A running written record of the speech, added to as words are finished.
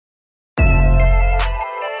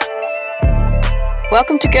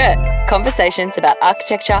Welcome to GERT, conversations about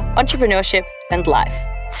architecture, entrepreneurship, and life.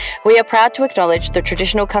 We are proud to acknowledge the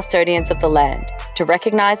traditional custodians of the land, to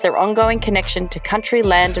recognise their ongoing connection to country,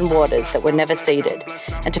 land and waters that were never ceded,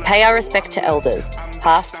 and to pay our respect to elders,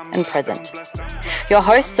 past and present. Your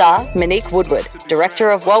hosts are Monique Woodward,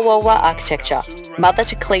 Director of Walwalwa Architecture, mother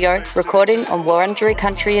to Cleo, recording on Wurundjeri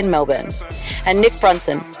country in Melbourne, and Nick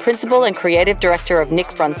Brunson, Principal and Creative Director of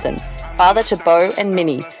Nick Brunson, father to Bo and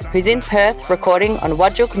Minnie, who's in Perth recording on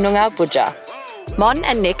Wajjuk Noongar Budja. Mon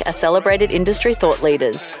and Nick are celebrated industry thought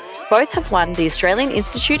leaders. Both have won the Australian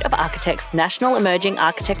Institute of Architects National Emerging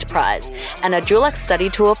Architect Prize and are Dulux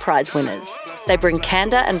Study Tour Prize winners. They bring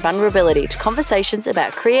candour and vulnerability to conversations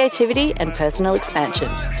about creativity and personal expansion.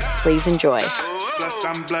 Please enjoy.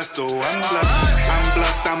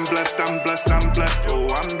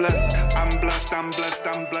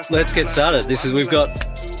 Let's get started. We've got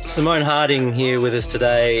Simone Harding here with us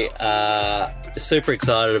today. Super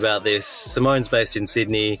excited about this. Simone's based in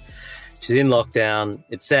Sydney. She's in lockdown.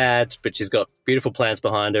 It's sad, but she's got beautiful plants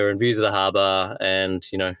behind her and views of the harbour. And,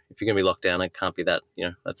 you know, if you're going to be locked down, it can't be that, you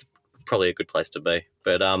know, that's probably a good place to be.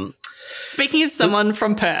 But speaking of someone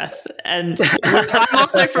from Perth, and I'm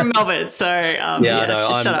also from Melbourne, so I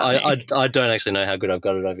don't actually know how good I've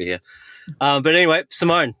got it over here. But anyway,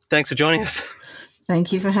 Simone, thanks for joining us.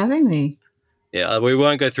 Thank you for having me. Yeah, we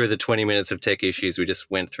won't go through the 20 minutes of tech issues we just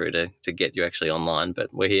went through to get you actually online,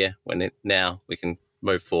 but we're here. Now we can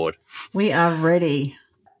move forward. We are ready.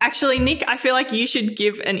 Actually, Nick, I feel like you should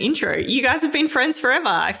give an intro. You guys have been friends forever.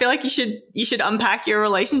 I feel like you should unpack your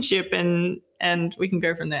relationship and we can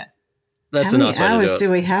go from there. That's How a nice way to do it. How many hours do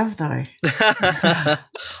we have, though?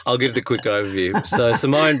 I'll give the quick overview. So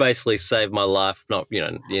Simone basically saved my life, not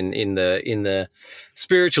in the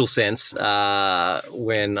spiritual sense,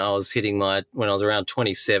 when I was around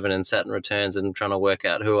 27 and sat in returns and trying to work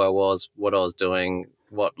out who I was, what I was doing,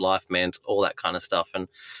 what life meant, all that kind of stuff. And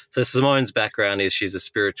so Simone's background is she's a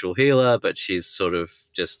spiritual healer, but she's sort of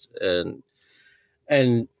just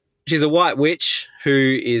and she's a white witch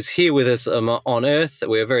who is here with us on Earth.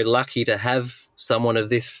 We're very lucky to have someone of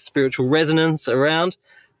this spiritual resonance around,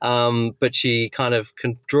 but she kind of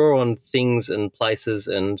can draw on things and places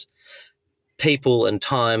and people and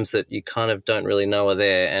times that you kind of don't really know are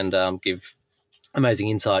there and give amazing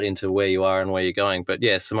insight into where you are and where you're going. But,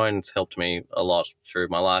 yeah, Simone's helped me a lot through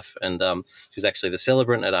my life, and she's actually the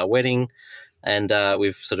celebrant at our wedding, and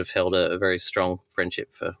we've sort of held a very strong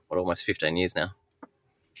friendship for, almost 15 years now.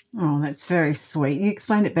 Oh, that's very sweet. You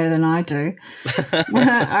explained it better than I do.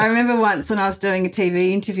 I remember once when I was doing a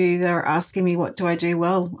TV interview, they were asking me what do I do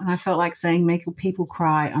well, and I felt like saying make people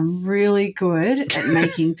cry. I'm really good at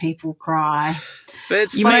making people cry.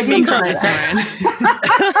 You make me cry, Simone.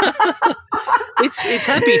 It's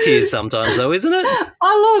happy tears sometimes, though, isn't it?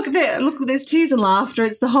 Oh, look, there's tears and laughter.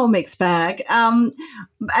 It's the whole mixed bag. And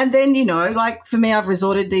then, you know, like for me, I've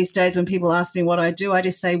resorted these days when people ask me what I do, I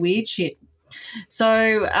just say weird shit.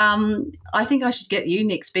 So I think I should get you,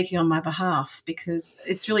 Nick, speaking on my behalf, because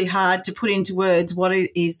it's really hard to put into words what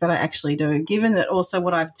it is that I actually do, given that also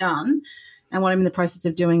what I've done and what I'm in the process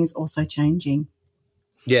of doing is also changing.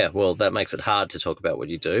 Yeah, well, that makes it hard to talk about what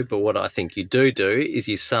you do. But what I think you do is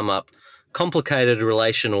you sum up complicated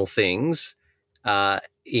relational things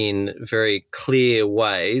in very clear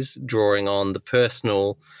ways, drawing on the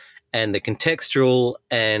personal and the contextual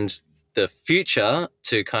and the future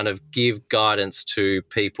to kind of give guidance to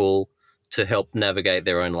people to help navigate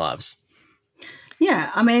their own lives.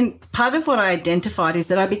 Yeah, I mean, part of what I identified is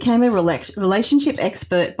that I became a relationship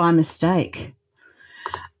expert by mistake.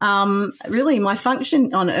 Really, my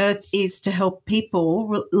function on Earth is to help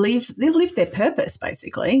people live their purpose,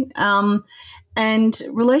 basically. And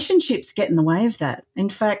relationships get in the way of that. In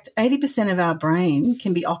fact, 80% of our brain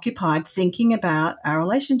can be occupied thinking about our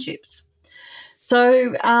relationships.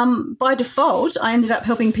 So by default, I ended up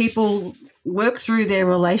helping people work through their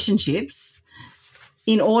relationships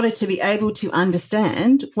in order to be able to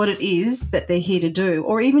understand what it is that they're here to do,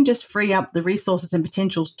 or even just free up the resources and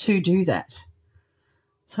potentials to do that.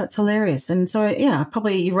 So it's hilarious. And so, yeah,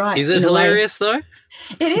 probably you're right. Is it hilarious, though?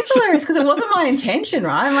 It is hilarious because it wasn't my intention,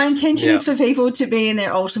 right? My intention is for people to be in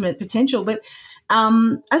their ultimate potential. But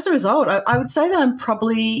as a result, I would say that I'm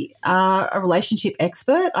probably a relationship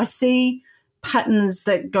expert. I see patterns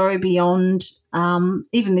that go beyond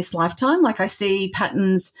even this lifetime. Like I see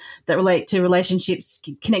patterns that relate to relationships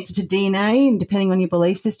connected to DNA and depending on your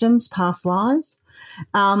belief systems, past lives.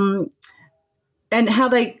 And how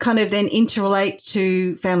they kind of then interrelate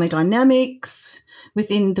to family dynamics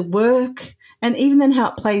within the work, and even then how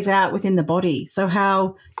it plays out within the body. So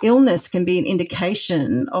how illness can be an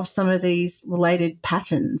indication of some of these related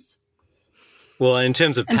patterns. Well, in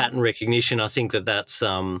terms of pattern recognition, I think that's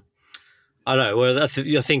I don't know. Well, I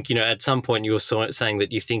think at some point you were saying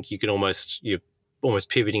that you think you're almost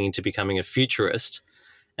pivoting into becoming a futurist,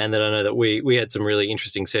 and that I know that we had some really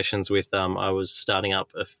interesting sessions with. I was starting up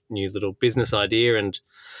a new little business idea, and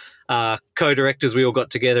co-directors, we all got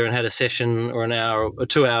together and had a session or an hour or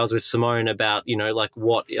 2 hours with Simone about like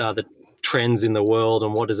what are the trends in the world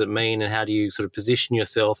and what does it mean and how do you sort of position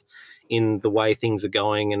yourself in the way things are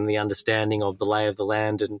going and the understanding of the lay of the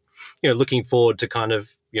land, and looking forward to kind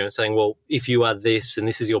of saying, well, if you are this and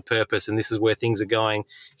this is your purpose and this is where things are going,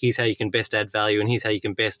 here's how you can best add value and here's how you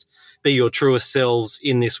can best be your truest selves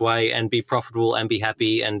in this way and be profitable and be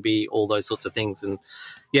happy and be all those sorts of things. And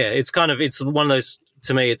it's one of those,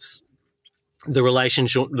 to me, it's the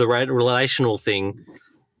relational thing.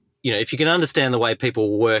 If you can understand the way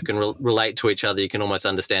people work and relate to each other, you can almost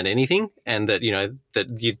understand anything, and that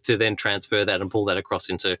that you to then transfer that and pull that across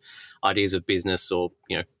into ideas of business or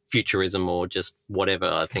futurism or just whatever,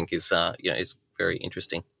 I think is is very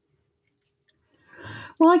interesting.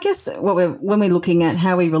 Well, I guess when we're looking at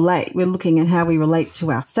how we relate, we're looking at how we relate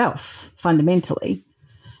to ourselves fundamentally.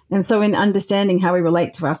 And so in understanding how we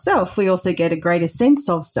relate to ourselves, we also get a greater sense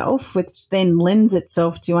of self, which then lends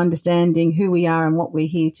itself to understanding who we are and what we're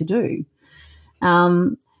here to do.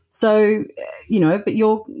 But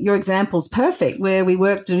your example's perfect, where we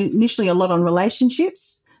worked initially a lot on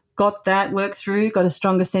relationships, got that work through, got a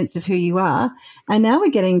stronger sense of who you are. And now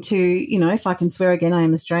we're getting to, if I can swear again, I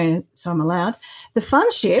am Australian, so I'm allowed, the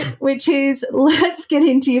fun shit, which is let's get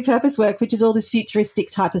into your purpose work, which is all this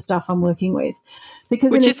futuristic type of stuff I'm working with.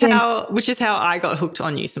 Because which is how I got hooked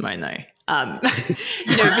on you, Simone, though.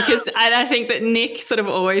 Because I think that Nick sort of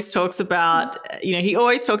always talks about, he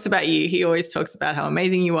always talks about you. He always talks about how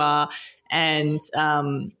amazing you are, and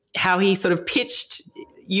how he sort of pitched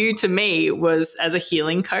you to me was as a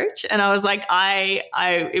healing coach. And I was like,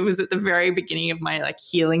 it was at the very beginning of my like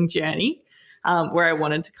healing journey, where I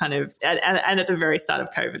wanted to kind of, and at the very start of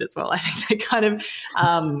COVID as well, I think they kind of,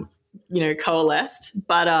 coalesced.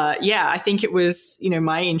 But I think it was,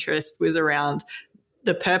 my interest was around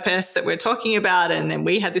the purpose that we're talking about. And then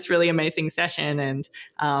we had this really amazing session. And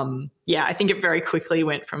I think it very quickly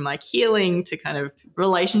went from like healing to kind of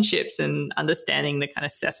relationships and understanding the kind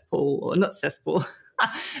of cesspool, or not cesspool,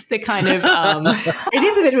 the kind of it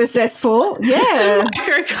is a bit of a cesspool,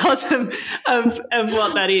 microcosm of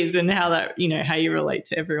what that is and how that how you relate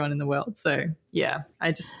to everyone in the world. So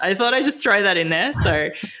I thought I'd just throw that in there, so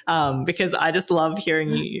because I just love hearing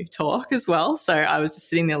you talk as well. So I was just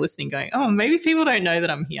sitting there listening, going, oh, maybe people don't know that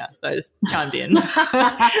I'm here, so I just chimed in.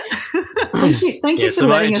 Thank you for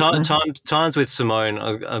letting us know. Times with Simone,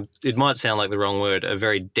 it might sound like the wrong word, are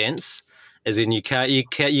very dense, as in you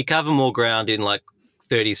cover more ground in like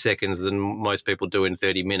 30 seconds than most people do in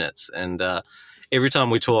 30 minutes. And every time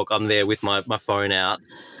we talk, I'm there with my phone out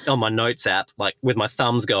on my notes app, like with my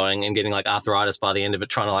thumbs going and getting like arthritis by the end of it,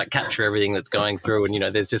 trying to like capture everything that's going through. And,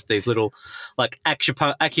 there's just these little like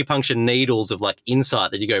acupuncture needles of like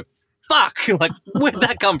insight that you go, fuck, like where'd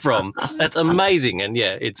that come from? That's amazing. And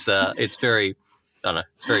it's very, I don't know,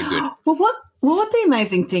 it's very good. Well, what the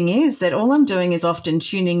amazing thing is that all I'm doing is often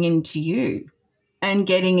tuning into you and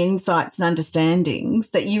getting insights and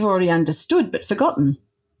understandings that you've already understood but forgotten.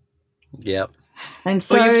 Yep. And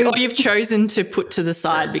so or you've chosen to put to the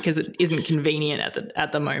side because it isn't convenient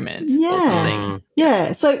at the moment.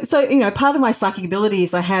 Yeah. So part of my psychic ability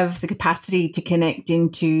is I have the capacity to connect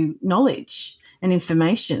into knowledge and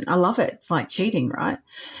information. I love it. It's like cheating, right?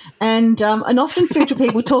 And often spiritual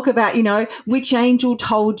people talk about, which angel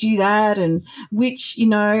told you that, and which,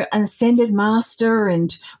 ascended master,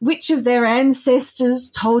 and which of their ancestors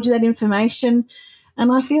told you that information.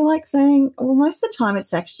 And I feel like saying, well, most of the time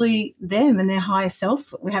it's actually them and their higher self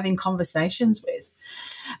that we're having conversations with.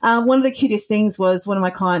 One of the cutest things was one of my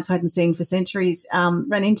clients who I hadn't seen for centuries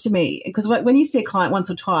ran into me, because when you see a client once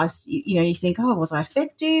or twice, you think, oh, was I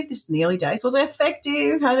effective? This is in the early days. Was I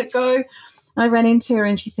effective? How did it go? And I ran into her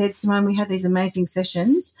and she said, Simone, we have these amazing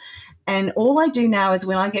sessions, and all I do now is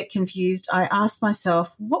when I get confused, I ask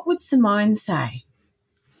myself, what would Simone say?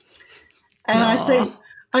 And I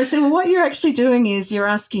said, well, what you're actually doing is you're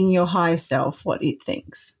asking your higher self what it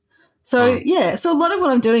thinks. So, so a lot of what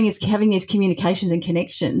I'm doing is having these communications and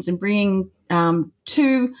connections and bringing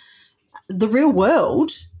to the real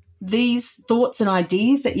world these thoughts and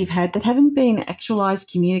ideas that you've had that haven't been actualized,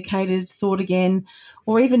 communicated, thought again,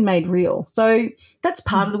 or even made real. So that's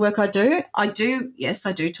part of the work I do. I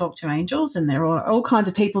do talk to angels, and there are all kinds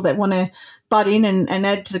of people that want to butt in and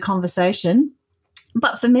add to the conversation.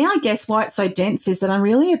 But for me, I guess why it's so dense is that I'm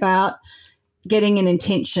really about getting an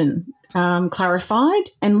intention clarified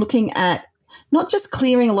and looking at not just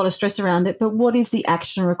clearing a lot of stress around it, but what is the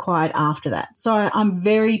action required after that? So I'm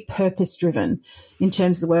very purpose-driven in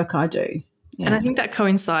terms of the work I do. Yeah. And I think that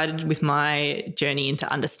coincided with my journey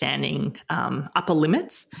into understanding upper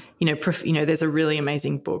limits. There's a really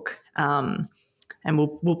amazing book, and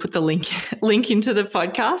we'll put the link into the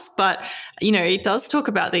podcast. But it does talk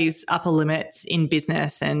about these upper limits in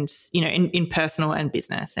business and in personal and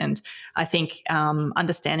business. And I think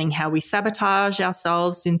understanding how we sabotage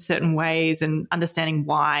ourselves in certain ways and understanding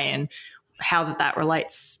why and how that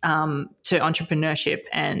relates to entrepreneurship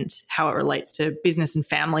and how it relates to business and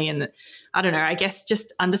family. And I don't know, I guess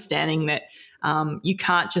just understanding that you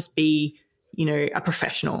can't just be, a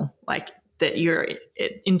professional, like that your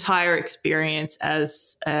entire experience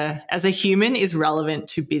as a human is relevant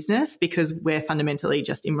to business, because we're fundamentally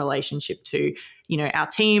just in relationship to, our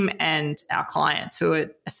team and our clients who are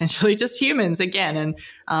essentially just humans again.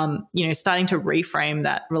 And, starting to reframe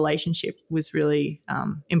that relationship was really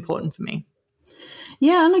important for me.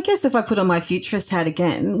 Yeah, and I guess if I put on my futurist hat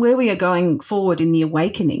again, where we are going forward in the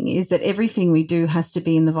awakening is that everything we do has to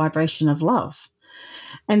be in the vibration of love.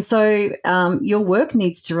 And so your work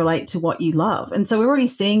needs to relate to what you love. And so we're already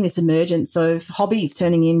seeing this emergence of hobbies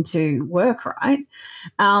turning into work, right?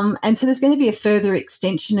 And so there's going to be a further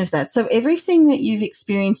extension of that. So everything that you've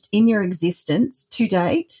experienced in your existence to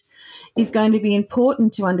date is going to be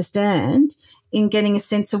important to understand in getting a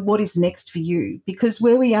sense of what is next for you. Because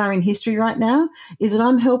where we are in history right now is that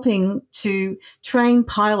I'm helping to train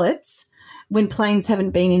pilots when planes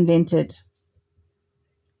haven't been invented.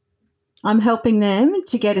 I'm helping them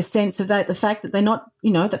to get a sense of that, the fact that they're not,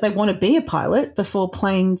 that they want to be a pilot before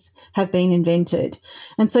planes have been invented.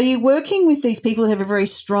 And so you're working with these people that have a very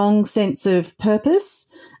strong sense of purpose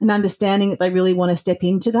and understanding that they really want to step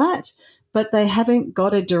into that, but they haven't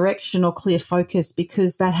got a direction or clear focus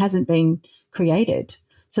because that hasn't been created.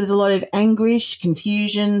 So there's a lot of anguish,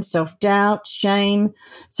 confusion, self-doubt, shame.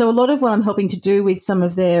 So a lot of what I'm helping to do with some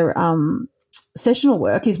of their sessional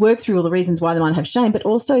work is work through all the reasons why they might have shame, but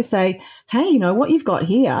also say, hey, what you've got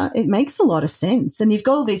here, it makes a lot of sense. And you've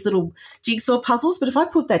got all these little jigsaw puzzles, but if I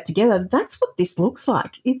put that together, that's what this looks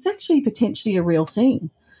like. It's actually potentially a real thing.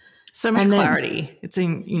 So much clarity. It's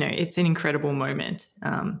an incredible moment.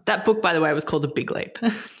 That book, by the way, was called The Big Leap.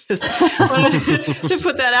 Just wanted to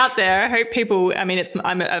put that out there. I hope people,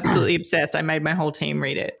 I'm absolutely obsessed. I made my whole team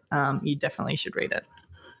read it. You definitely should read it.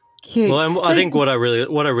 Cute. Well, and I think what I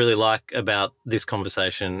really like about this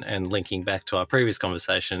conversation, and linking back to our previous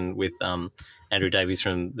conversation with Andrew Davies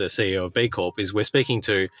from the CEO of B Corp, is we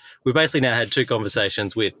basically now had two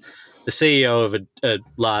conversations with the CEO of a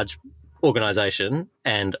large organization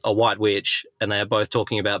and a white witch, and they are both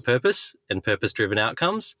talking about purpose and purpose-driven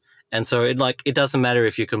outcomes. And so it doesn't matter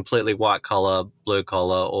if you're completely white collar, blue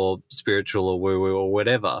collar, or spiritual or woo-woo or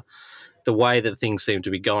whatever. The way that things seem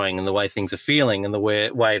to be going and the way things are feeling and the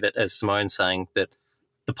way that, as Simone's saying, that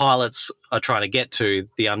the pilots are trying to get to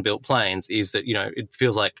the unbuilt planes is that, it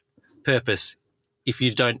feels like purpose. If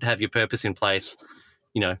you don't have your purpose in place,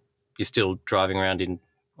 you're still driving around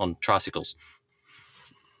on tricycles.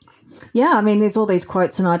 Yeah, there's all these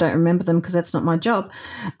quotes and I don't remember them because that's not my job.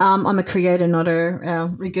 I'm a creator, not a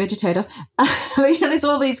regurgitator. There's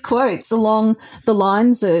all these quotes along the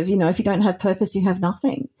lines of, if you don't have purpose, you have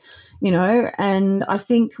nothing, and I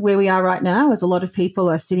think where we are right now is a lot of people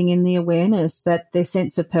are sitting in the awareness that their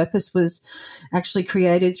sense of purpose was actually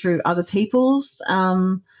created through other people's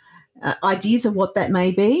ideas of what that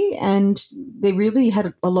may be, and they really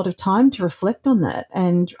had a lot of time to reflect on that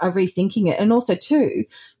and are rethinking it. And also too,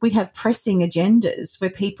 we have pressing agendas where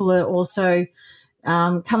people are also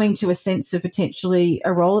coming to a sense of potentially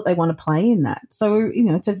a role that they want to play in that. So,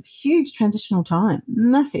 it's a huge transitional time,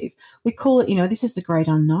 massive. We call it, this is the great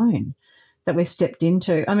unknown that we've stepped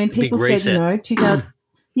into. People said, 2000.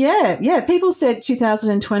 Yeah. People said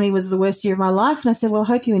 2020 was the worst year of my life. And I said, well, I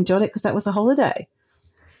hope you enjoyed it because that was a holiday.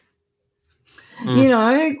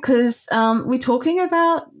 Because we're talking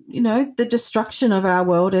about, the destruction of our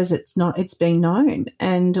world as it's been known.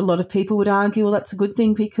 And a lot of people would argue, well, that's a good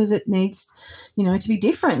thing because it needs, to be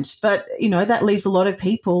different. But, that leaves a lot of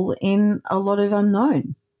people in a lot of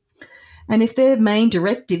unknown. And if their main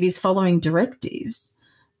directive is following directives,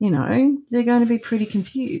 they're going to be pretty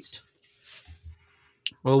confused.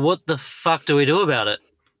 Well, what the fuck do we do about it?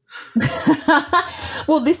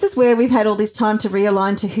 Well, this is where we've had all this time to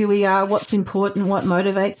realign to who we are, what's important, what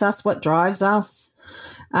motivates us, what drives us,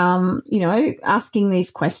 asking these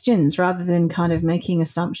questions rather than kind of making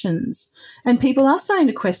assumptions. And people are starting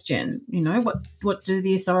to question, what do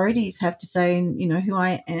the authorities have to say and, who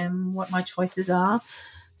I am, what my choices are.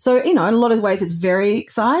 So, in a lot of ways it's very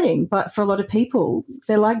exciting, but for a lot of people,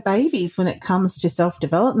 they're like babies when it comes to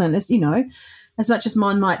self-development. As much as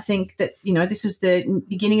Mon might think that, this was the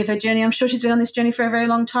beginning of her journey, I'm sure she's been on this journey for a very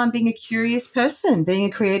long time, being a curious person, being a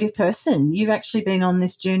creative person. You've actually been on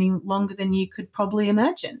this journey longer than you could probably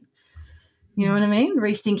imagine. You know what I mean?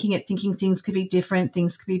 Rethinking it, thinking things could be different,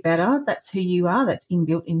 things could be better. That's who you are. That's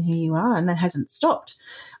inbuilt in who you are, and that hasn't stopped.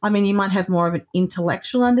 I mean, you might have more of an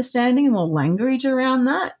intellectual understanding and more language around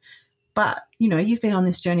that, but, you've been on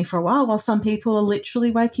this journey for a while some people are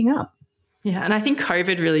literally waking up. Yeah, and I think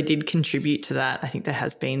COVID really did contribute to that. I think there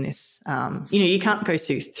has been this, you can't go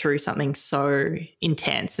through something so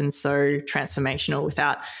intense and so transformational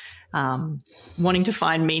without wanting to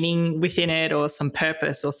find meaning within it, or some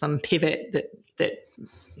purpose or some pivot that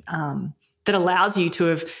allows you to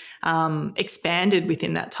have expanded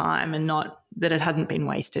within that time, and not that it hadn't been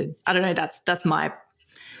wasted. I don't know. That's my.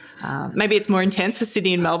 Maybe it's more intense for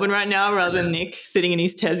Sydney and Melbourne right now rather than Nick sitting in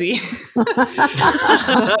his Tassie.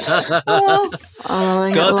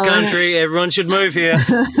 God's country, everyone should move here.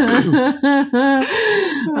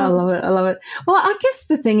 I love it. Well, I guess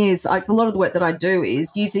the thing is, a lot of the work that I do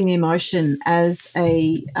is using the emotion as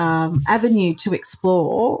a avenue to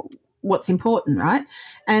explore what's important, right?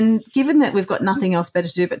 And given that we've got nothing else better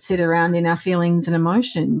to do but sit around in our feelings and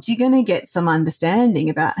emotions, you're going to get some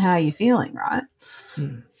understanding about how you're feeling, right?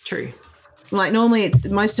 True. Like normally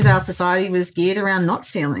most of our society was geared around not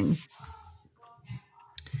feeling.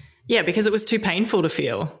 Yeah, because it was too painful to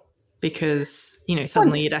feel, because,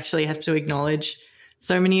 suddenly you'd actually have to acknowledge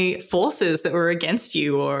so many forces that were against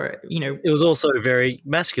you, or, It was also very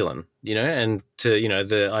masculine, and to,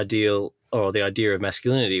 the ideal or the idea of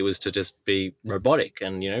masculinity was to just be robotic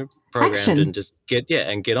and, programmed Action. And just get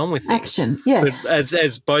on with things. Action, yeah. But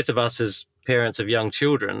as both of us as parents of young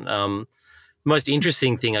children, most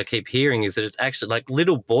interesting thing I keep hearing is that it's actually like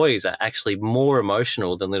little boys are actually more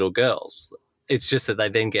emotional than little girls. It's just that they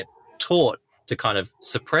then get taught to kind of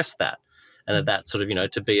suppress that, and that sort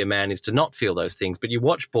of, to be a man is to not feel those things. But you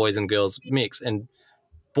watch boys and girls mix, and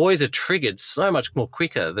boys are triggered so much more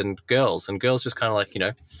quicker than girls, and girls just kind of like,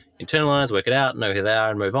 internalize, work it out, know who they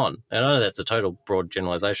are and move on. And I know that's a total broad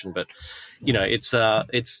generalization, but, it's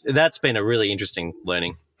that's been a really interesting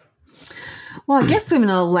learning. Well, I guess women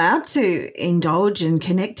are allowed to indulge and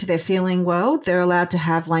connect to their feeling world. They're allowed to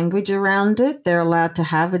have language around it. They're allowed to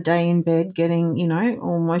have a day in bed getting,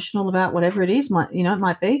 all emotional about whatever it is, it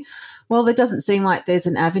might be. Well, it doesn't seem like there's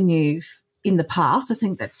an avenue in the past. I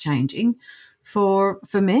think that's changing for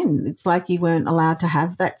men. It's like you weren't allowed to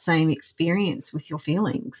have that same experience with your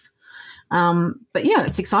feelings. But, yeah,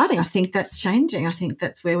 it's exciting. I think that's changing. I think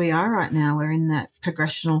that's where we are right now. We're in that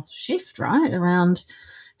progressional shift, right, around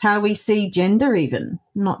how we see gender, even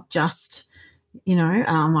not just,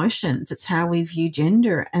 our emotions. It's how we view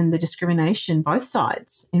gender and the discrimination, both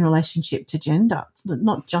sides, in relationship to gender. It's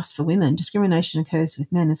not just for women. Discrimination occurs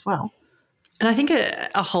with men as well. And I think a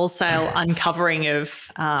wholesale uncovering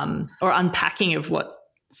of or unpacking of what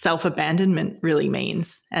self-abandonment really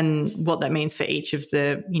means, and what that means for each of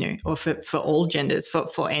the, or for all genders,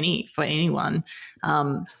 for anyone.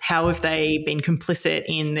 How have they been complicit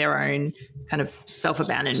in their own kind of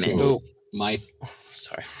self-abandonment? So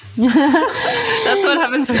Sorry. That's what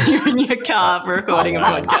happens when you're in your car recording a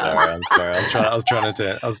podcast. I'm sorry. I was trying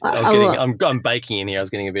to. I'm baking in here. I was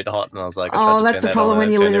getting a bit hot, and I was like, that's the problem when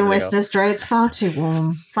you live in Western Australia. It's far too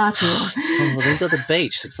warm. Far too warm. Well, they've got the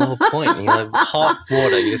beach. It's the whole point. Hot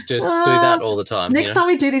water. You just do that all the time. Next time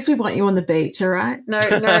we do this, we want you on the beach. All right?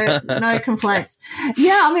 No complaints.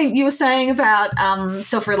 Yeah, I mean, you were saying about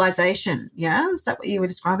self-realization. Yeah, is that what you were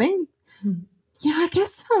describing? Yeah, I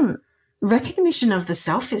guess recognition of the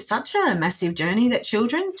self is such a massive journey that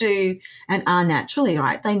children do and are naturally,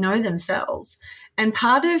 right? They know themselves. And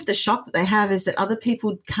part of the shock that they have is that other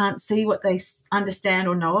people can't see what they understand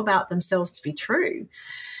or know about themselves to be true.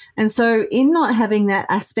 And so in not having that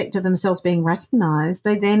aspect of themselves being recognized,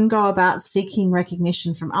 they then go about seeking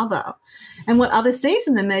recognition from other. And what other sees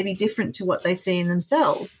in them may be different to what they see in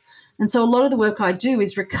themselves. And so a lot of the work I do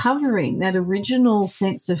is recovering that original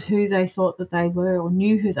sense of who they thought that they were or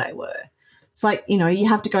knew who they were. It's like, you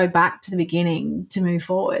have to go back to the beginning to move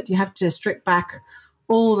forward. You have to strip back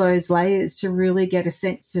all those layers to really get a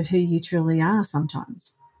sense of who you truly are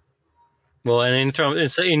sometimes. Well, and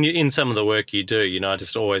in some of the work you do, I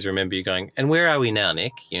just always remember you going, and where are we now,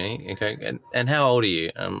 Nick? Okay, and how old are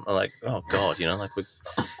you? I'm like, oh God, like we're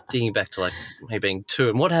digging back to like me being 2,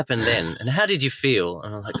 and what happened then, and how did you feel?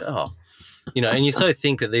 And I'm like, oh, and you so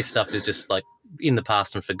think that this stuff is just like in the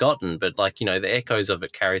past and forgotten, but like the echoes of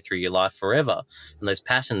it carry through your life forever, and those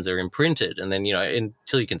patterns are imprinted, and then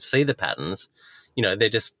until you can see the patterns, you know,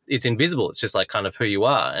 it's invisible. It's just like kind of who you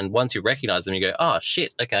are. And once you recognize them, you go, oh,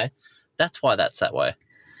 shit, okay, that's why that's that way.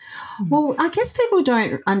 Well, I guess people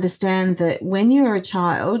don't understand that when you're a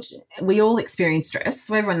child, we all experience stress.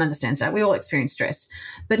 So everyone understands that. We all experience stress.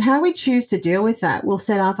 But how we choose to deal with that will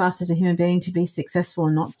set up us as a human being to be successful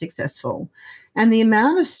or not successful. And the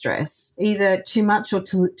amount of stress, either too much or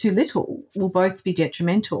too little, will both be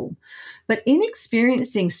detrimental. But in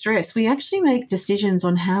experiencing stress, we actually make decisions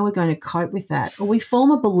on how we're going to cope with that, or we form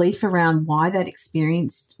a belief around why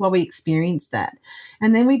we experience that.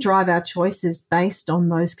 And then we drive our choices based on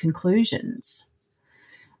those conclusions.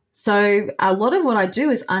 So a lot of what I do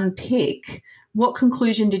is unpick what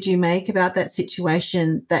conclusion did you make about that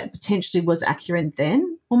situation that potentially was accurate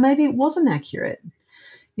then, or maybe it wasn't accurate.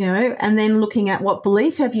 You know, and then looking at what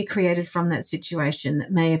belief have you created from that situation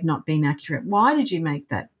that may have not been accurate. Why did you make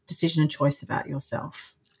that decision and choice about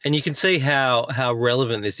yourself? And you can see how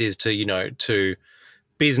relevant this is to, you know, to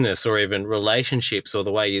business or even relationships or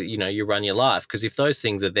the way you run your life. Because if those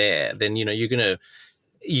things are there, then, you know, you're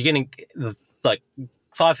getting like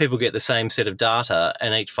 5 people get the same set of data,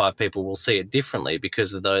 and each 5 people will see it differently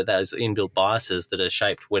because of those inbuilt biases that are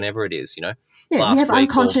shaped whenever it is, you know. Yeah, we have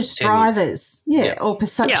unconscious drivers, or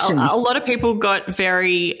perceptions. Yeah, a lot of people got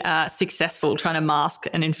very successful trying to mask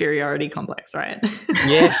an inferiority complex, right?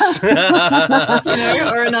 Yes. You know,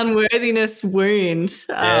 or an unworthiness wound.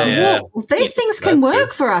 Well, these things can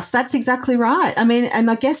work for us. That's exactly right. I mean, and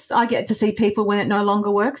I guess I get to see people when it no longer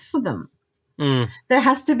works for them. There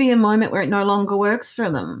has to be a moment where it no longer works for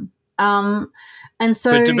them. And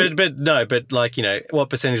so, but like, you know, what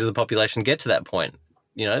percentage of the population get to that point?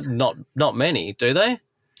 You know, not many, do they?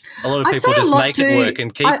 A lot of people just make it work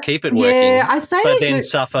and keep it working. Yeah, I'd say but then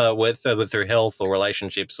suffer with through health or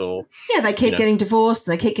relationships or they keep getting divorced,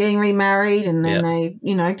 and they keep getting remarried, and then they,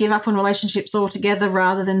 you know, give up on relationships altogether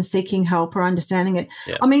rather than seeking help or understanding it.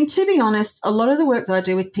 Yeah. I mean, to be honest, a lot of the work that I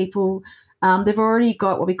do with people, they've already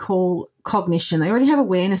got what we call cognition. They already have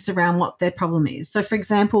awareness around what their problem is. So, for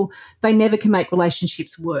example, they never can make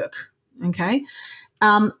relationships work, okay?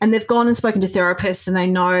 And they've gone and spoken to therapists, and they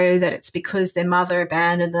know that it's because their mother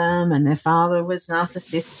abandoned them and their father was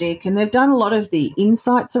narcissistic, and they've done a lot of the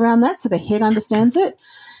insights around that, so their head understands it.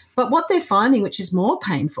 But what they're finding, which is more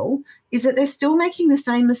painful, is that they're still making the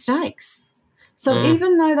same mistakes. So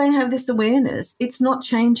even though they have this awareness, it's not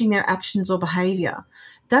changing their actions or behaviour.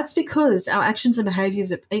 That's because our actions and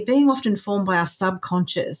behaviours are being often formed by our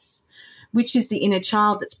subconscious, which is the inner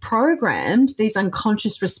child that's programmed these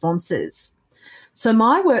unconscious responses. So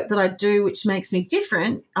my work that I do, which makes me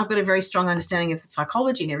different, I've got a very strong understanding of the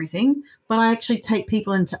psychology and everything, but I actually take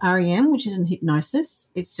people into REM, which isn't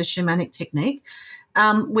hypnosis. It's a shamanic technique,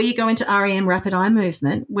 where you go into REM, rapid eye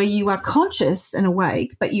movement, where you are conscious and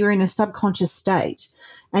awake, but you're in a subconscious state,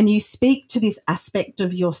 and you speak to this aspect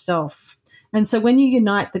of yourself. And so when you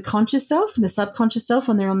unite the conscious self and the subconscious self,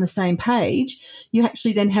 when they're on the same page, you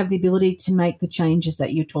actually then have the ability to make the changes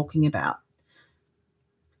that you're talking about.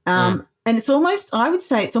 And it's almost, I would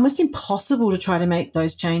say, it's almost impossible to try to make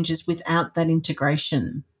those changes without that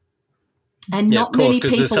integration. And not many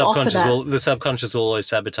people offer that. The subconscious will always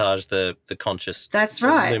sabotage the conscious. That's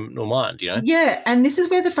right. Or mind, you know. Yeah, and this is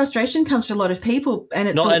where the frustration comes for a lot of people. And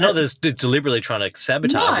it's not that it's deliberately trying to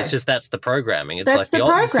sabotage. No. It's just that's the programming. It's that's like the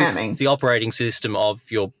programming. It's the operating system of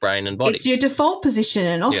your brain and body. It's your default position,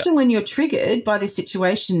 and often when you're triggered by these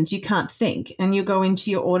situations, you can't think, and you go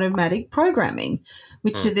into your automatic programming,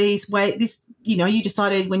 which are these you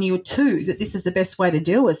decided when you were 2 that this is the best way to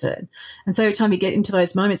deal with it. And so every time you get into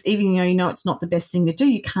those moments, even though you know it's not the best thing to do,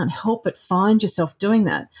 you can't help but find yourself doing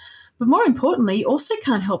that. But more importantly, you also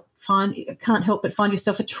can't help but find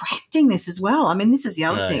yourself attracting this as well. I mean, this is the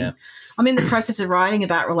other thing. Yeah. I'm in the process of writing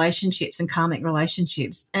about relationships and karmic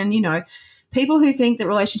relationships. And, you know, people who think that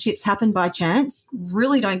relationships happen by chance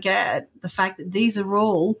really don't get the fact that these are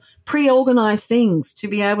all pre-organized things to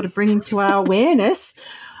be able to bring into our awareness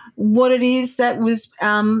what it is that was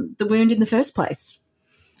the wound in the first place.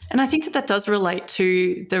 And I think that does relate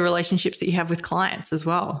to the relationships that you have with clients as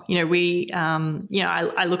well. You know,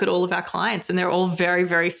 I look at all of our clients, and they're all very,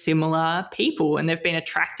 very similar people, and they've been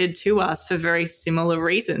attracted to us for very similar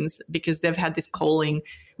reasons because they've had this calling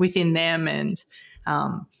within them. And,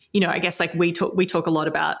 you know, I guess like we talk a lot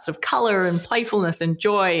about sort of color and playfulness and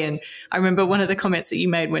joy. And I remember one of the comments that you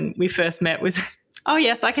made when we first met was, oh,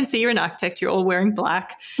 yes, I can see you're an architect. You're all wearing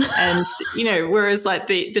black. And, you know, whereas like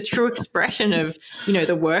the true expression of, you know,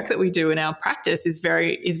 the work that we do in our practice is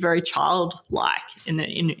very childlike in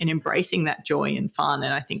embracing that joy and fun.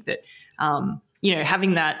 And I think that, you know,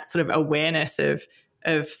 having that sort of awareness of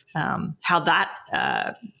how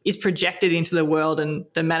that is projected into the world, and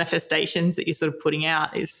the manifestations that you're sort of putting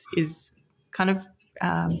out is kind of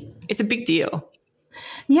it's a big deal.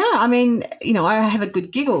 Yeah, I mean, I have a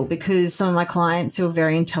good giggle because some of my clients who are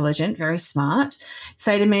very intelligent, very smart,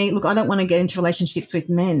 say to me, look, I don't want to get into relationships with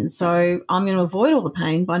men, so I'm going to avoid all the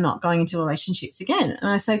pain by not going into relationships again. And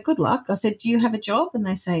I say, good luck. I said, do you have a job? And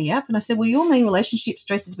they say, yep. And I said, well, your main relationship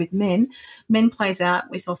stress is with men. Men plays out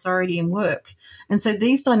with authority and work. And so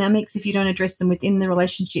these dynamics, if you don't address them within the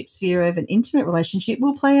relationship sphere of an intimate relationship,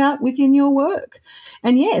 will play out within your work.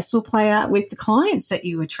 And yes, will play out with the clients that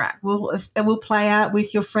you attract. Will play out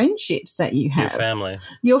with your friendships that you have.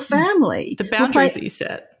 Your family. The boundaries that you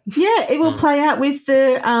set. Yeah, it will play out with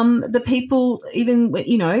the people. Even,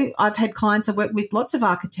 I've had clients, I've worked with lots of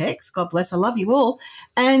architects, God bless, I love you all.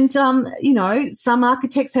 And, some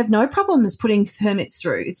architects have no problems putting permits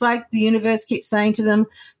through. It's like the universe keeps saying to them,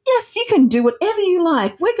 yes, you can do whatever you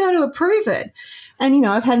like. We're going to approve it. And,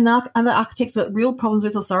 I've had other architects with real problems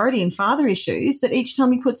with authority and father issues that each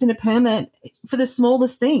time he puts in a permit for the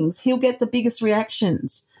smallest things, he'll get the biggest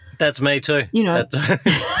reactions. That's me too.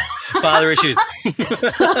 Father issues. And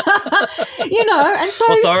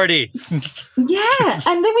so authority. Yeah.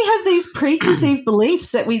 And then we have these preconceived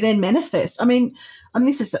beliefs that we then manifest. I mean,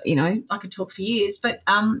 this is, I could talk for years, but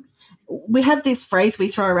we have this phrase we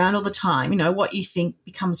throw around all the time, what you think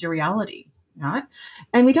becomes your reality. Right?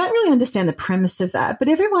 And we don't really understand the premise of that, but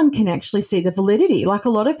everyone can actually see the validity. Like, a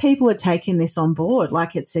lot of people are taking this on board.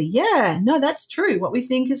 Like, it's that's true. What we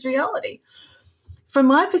think is reality. From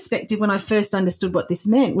my perspective, when I first understood what this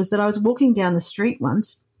meant, was that I was walking down the street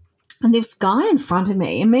once, and this guy in front of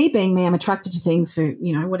me, and me being me, I'm attracted to things for,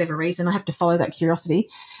 whatever reason. I have to follow that curiosity.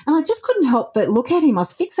 And I just couldn't help but look at him. I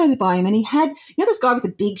was fixated by him. And he had, this guy with the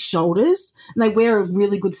big shoulders, and they wear a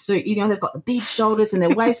really good suit. They've got the big shoulders and their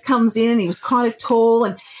waist comes in, and he was kind of tall.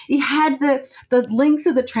 And he had the length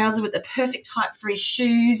of the trouser with the perfect height for his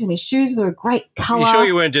shoes, and his shoes were a great colour. You sure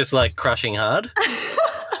you weren't just like crushing hard?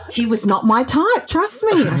 He was not my type, trust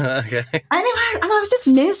me. Okay. And I was just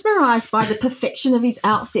mesmerised by the perfection of his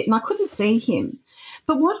outfit, and I couldn't see him.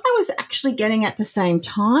 But what I was actually getting at the same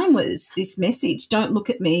time was this message: don't look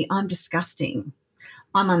at me, I'm disgusting,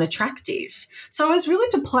 I'm unattractive. So I was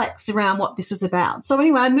really perplexed around what this was about. So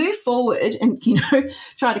anyway, I moved forward and,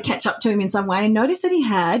 tried to catch up to him in some way, and noticed that he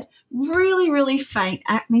had really, really faint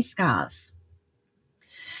acne scars.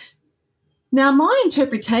 Now, my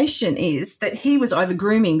interpretation is that he was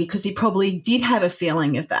over-grooming because he probably did have a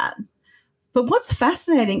feeling of that. But what's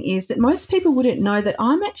fascinating is that most people wouldn't know that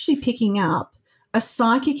I'm actually picking up a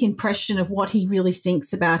psychic impression of what he really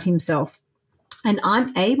thinks about himself. And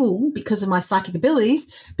I'm able, because of my psychic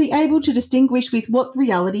abilities, be able to distinguish with what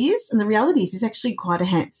reality is. And the reality is he's actually quite a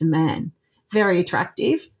handsome man, very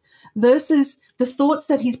attractive, versus the thoughts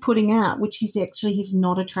that he's putting out, which he's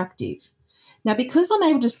not attractive. Now, because I'm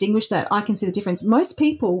able to distinguish that, I can see the difference. Most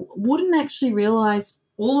people wouldn't actually realise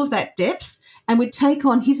all of that depth and would take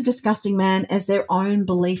on he's a disgusting man as their own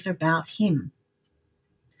belief about him.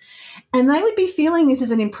 And they would be feeling this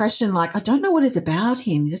as an impression like, I don't know what it's about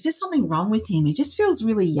him. There's just something wrong with him. He just feels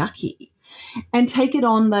really yucky. And take it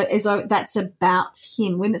on as though that's about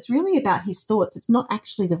him, when it's really about his thoughts. It's not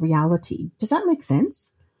actually the reality. Does that make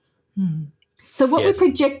sense? So what we're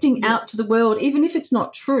projecting out to the world, even if it's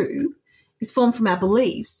not true, is formed from our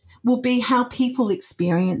beliefs, will be how people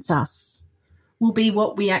experience us, will be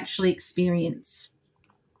what we actually experience.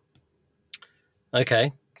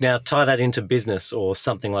 Okay. Now tie that into business or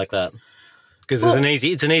something like that, because it's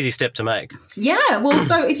an easy step to make. Yeah. Well,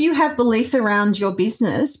 so if you have belief around your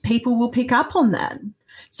business, people will pick up on that.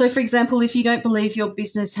 So, for example, if you don't believe your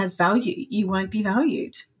business has value, you won't be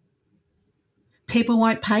valued. People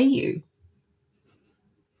won't pay you.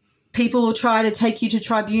 People will try to take you to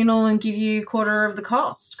tribunal and give you a quarter of the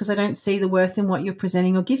cost because they don't see the worth in what you're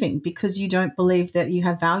presenting or giving, because you don't believe that you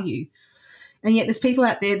have value. And yet there's people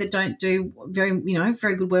out there that don't do very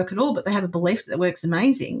good work at all, but they have a belief that their work's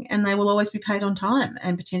amazing, and they will always be paid on time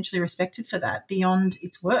and potentially respected for that beyond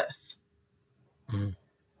its worth.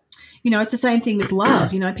 It's the same thing with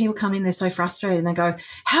love. People come in, they're so frustrated and they go,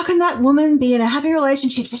 how can that woman be in a happy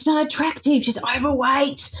relationship? She's not attractive. She's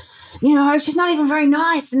overweight. She's not even very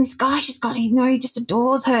nice. And this guy she's got, he just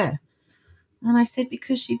adores her. And I said,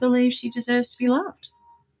 because she believes she deserves to be loved.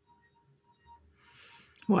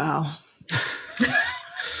 Wow.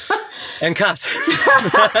 And cut.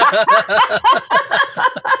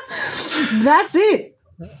 That's it.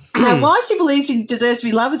 Now, why she believes she deserves to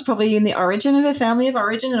be loved is probably in the origin of her family of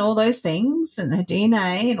origin and all those things and her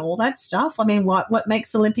DNA and all that stuff. I mean, what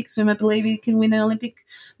makes Olympic swimmer believe he can win an Olympic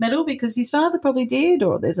medal? Because his father probably did,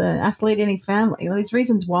 or there's an athlete in his family. There's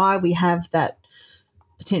reasons why we have that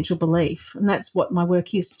potential belief, and that's what my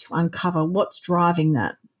work is, to uncover what's driving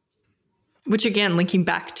that. Which, again, linking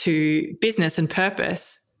back to business and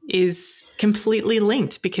purpose is completely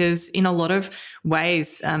linked, because in a lot of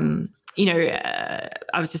ways, I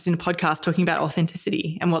was just in a podcast talking about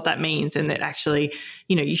authenticity and what that means, and that actually,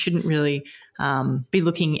 you shouldn't really be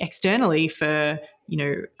looking externally for,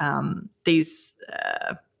 these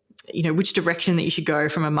which direction that you should go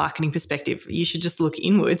from a marketing perspective. You should just look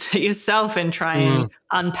inwards at yourself and try and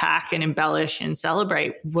unpack and embellish and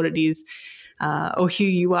celebrate what it is, or who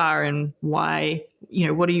you are, and why,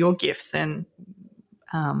 what are your gifts, and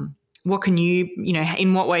what can you,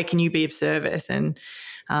 in what way can you be of service? And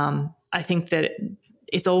I think that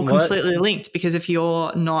it's all completely linked, because if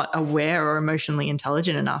you're not aware or emotionally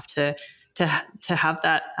intelligent enough to have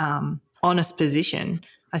that honest position,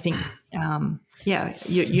 I think,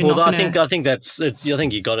 you're well, not. I think that's it's. I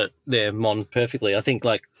think you got it there, Mon, perfectly. I think,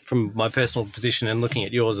 like, from my personal position and looking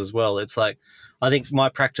at yours as well, it's like I think my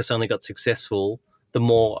practice only got successful the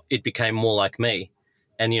more it became more like me,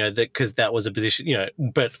 and because that was a position,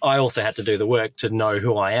 But I also had to do the work to know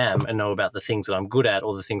who I am and know about the things that I'm good at,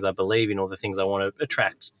 or the things I believe in, or the things I want to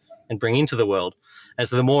attract and bring into the world. And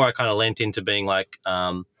so the more I kind of lent into being like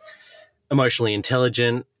emotionally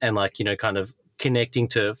intelligent and like kind of connecting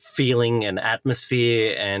to feeling and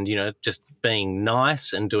atmosphere and, just being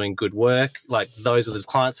nice and doing good work. Like, those are the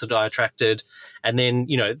clients that I attracted. And then,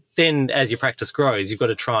 then as your practice grows, you've got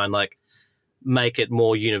to try and like make it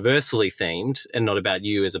more universally themed and not about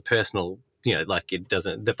you as a personal, like it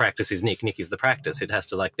doesn't, the practice is Nick is the practice. It has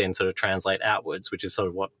to like then sort of translate outwards, which is sort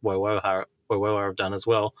of what Wowoha have done as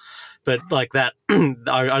well. But like that,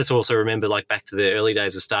 I just also remember like back to the early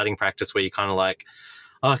days of starting practice where you kind of like,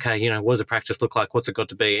 okay, what does a practice look like? What's it got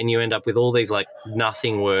to be? And you end up with all these like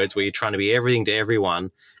nothing words where you're trying to be everything to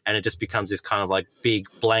everyone, and it just becomes this kind of like big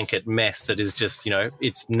blanket mess that is just,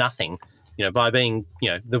 it's nothing. By being,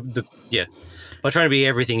 by trying to be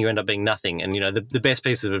everything, you end up being nothing. And, the best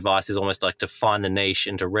piece of advice is almost like to find the niche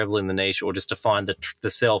and to revel in the niche, or just to find the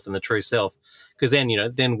self and the true self. Because then,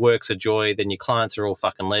 then work's a joy. Then your clients are all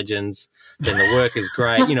fucking legends. Then the work is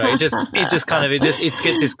great. It gets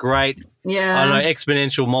this great, I don't know,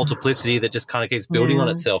 exponential multiplicity that just kind of keeps building on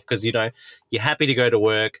itself. Because, you're happy to go to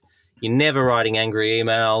work. You're never writing angry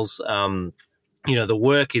emails. The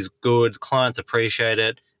work is good. Clients appreciate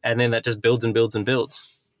it. And then that just builds and builds and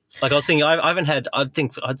builds. Like I was thinking, I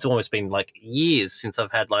think it's almost been like years since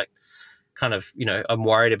I've had like kind of, I'm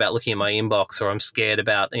worried about looking at my inbox, or I'm scared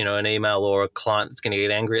about, an email or a client that's going to get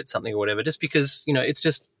angry at something or whatever, just because, it's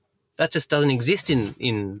just, that just doesn't exist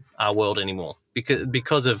in our world anymore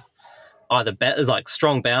because of either like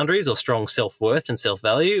strong boundaries or strong self-worth and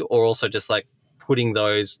self-value, or also just like putting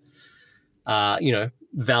those,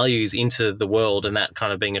 values into the world and that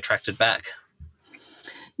kind of being attracted back.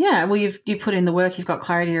 Yeah, well, you've put in the work. You've got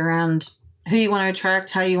clarity around who you want to attract,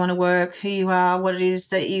 how you want to work, who you are, what it is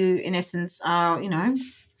that you, in essence, are,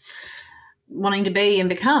 wanting to be and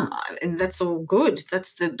become, and that's all good.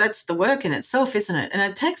 That's the work in itself, isn't it? And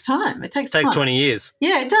it takes time. It takes 20 years.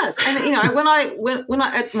 Yeah, it does. And when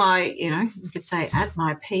I at my, you could say at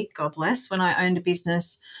my peak, God bless, when I owned a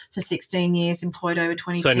business for 16 years, employed over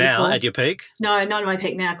 20 people. So now at your peak? No, not at my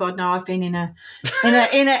peak now. God, no, I've been in a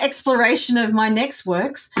exploration of my next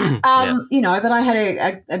works. But I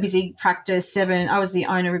had a busy practice. I was the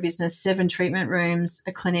owner of a business, 7 treatment rooms,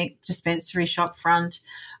 a clinic, dispensary, shop front.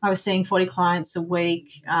 I was seeing 40 clients a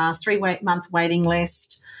week, 3-month waiting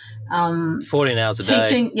list. 14 hours a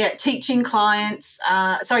day. Teaching clients,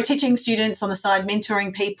 teaching students on the side,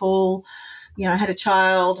 mentoring people. I had a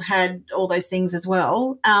child, had all those things as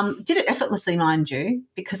well. Did it effortlessly, mind you,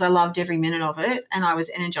 because I loved every minute of it and I was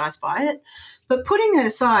energized by it. But putting that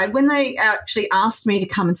aside, when they actually asked me to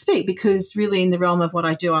come and speak, because really in the realm of what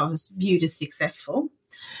I do, I was viewed as successful.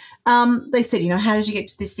 They said, how did you get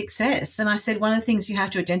to this success? And I said, one of the things you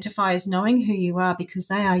have to identify is knowing who you are, because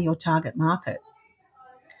they are your target market.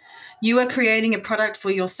 You are creating a product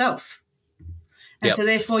for yourself. And so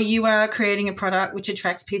therefore you are creating a product which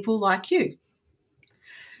attracts people like you.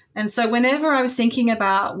 And so whenever I was thinking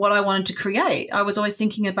about what I wanted to create, I was always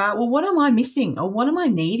thinking about, well, what am I missing, or what am I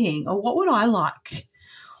needing, or what would I like?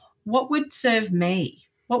 What would serve me?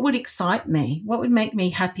 What would excite me? What would make me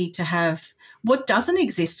happy to have? What doesn't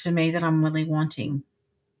exist for me that I'm really wanting?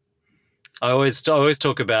 I always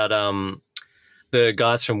talk about the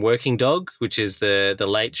guys from Working Dog, which is the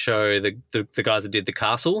late show, the guys that did The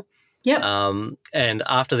Castle. Yep. And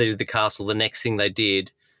after they did the castle, the next thing they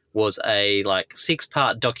did was a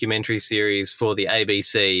 6-part documentary series for the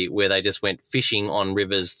ABC where they just went fishing on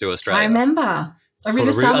rivers through Australia. I remember. A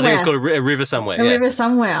river somewhere. I think it's called a river somewhere. A river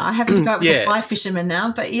somewhere. I happen to go up with the fly fishermen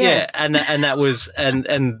now, but yes. Yeah, and that was and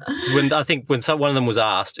when one of them was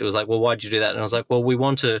asked, it was like, well, why'd you do that? And I was like, well, we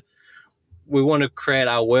want to create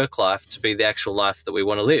our work life to be the actual life that we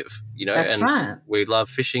want to live, That's right. We love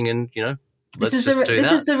fishing, and this is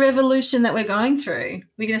the revolution that we're going through.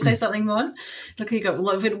 We're going to say something more. Look, you got a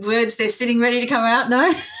lot of words there sitting ready to come out.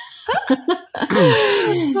 No.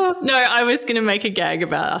 No, I was going to make a gag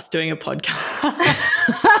about us doing a podcast.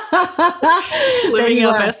 Living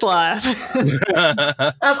our best life.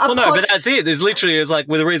 But that's it. It's like,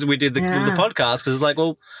 well, the reason we did the podcast, because it's like,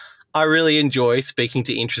 well, I really enjoy speaking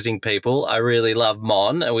to interesting people. I really love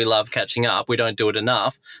Mon, and we love catching up. We don't do it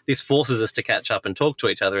enough. This forces us to catch up and talk to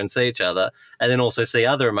each other and see each other, and then also see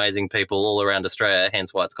other amazing people all around Australia,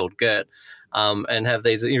 hence why it's called GERT, and have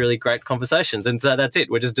these really great conversations. And so that's it.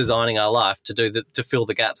 We're just designing our life to fill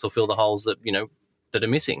the gaps or fill the holes that, that are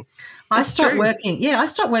missing. I stopped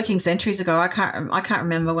working centuries ago. I can't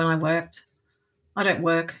remember when I worked. I don't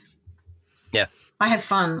work. Yeah. I have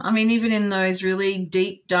fun. I mean, even in those really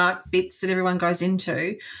deep, dark bits that everyone goes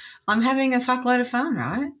into, I'm having a fuckload of fun,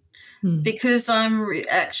 right? Because I'm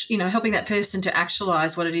helping that person to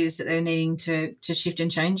actualize what it is that they're needing to shift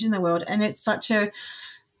and change in the world. And it's such a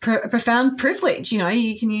profound privilege. You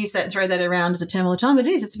can use that and throw that around as a term all the time. It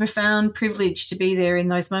is. It's a profound privilege to be there in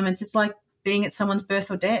those moments. It's like being at someone's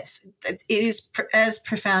birth or death. It is as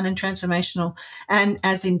profound and transformational and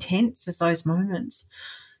as intense as those moments.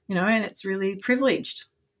 And it's really privileged.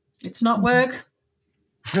 It's not work.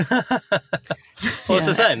 Well, it's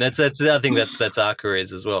the same. That's I think that's our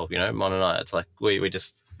careers as well. Mon and I. It's like we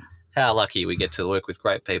just how lucky we get to work with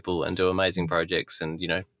great people and do amazing projects and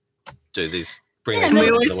do these. And we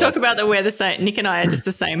always talk about that we're the same. Nick and I are just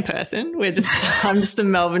the same person. I'm just the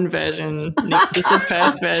Melbourne version. Nick's just the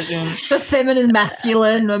Perth version. The feminine,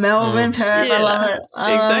 masculine, the Melbourne Perth. Yeah, I love it.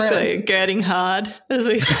 Exactly. Girding hard, as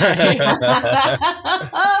we say.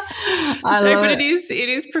 But it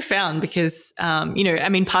is profound because, part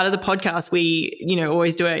of the podcast, we,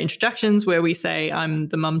 always do our introductions where we say, I'm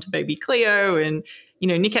the mum to baby Cleo, and,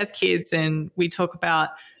 Nick has kids, and we talk about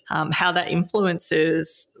how that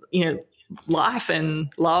influences, life and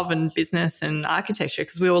love and business and architecture,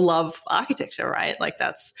 because we all love architecture, right? Like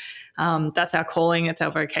that's our calling, it's our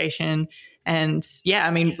vocation. And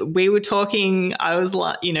we were talking, I was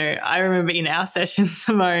like, I remember in our session,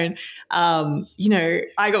 Simone, I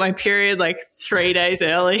got my period 3 days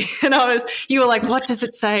early, and you were like, what does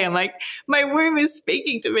it say? I'm like, my womb is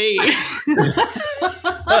speaking to me.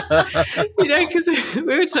 Because we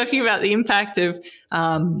were talking about the impact of,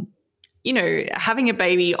 having a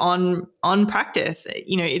baby on practice.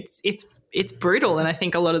 It's brutal. And I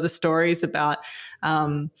think a lot of the stories about,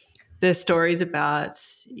 from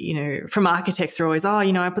architects are always,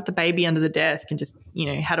 I put the baby under the desk and just,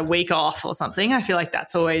 had a week off or something. I feel like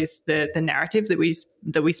that's always the narrative that we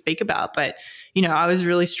speak about. But, I was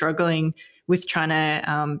really struggling with trying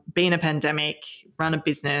to be in a pandemic, run a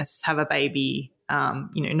business, have a baby,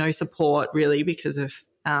 no support really because of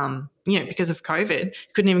COVID.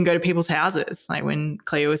 Couldn't even go to people's houses like when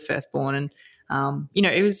Cleo was first born. And,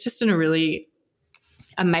 it was just a really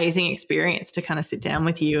amazing experience to kind of sit down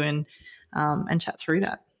with you and chat through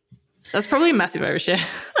that. That's probably a massive overshare.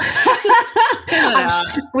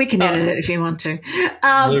 We can edit it if you want to.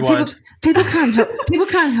 People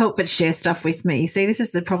can't help but share stuff with me. See, this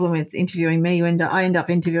is the problem with interviewing me. I end up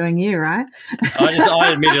interviewing you, right?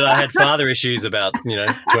 I admitted I had father issues about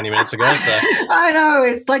 20 minutes ago. So I know,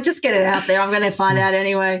 it's like, just get it out there. I'm going to find out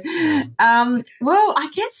anyway. Well, I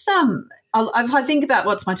guess I think about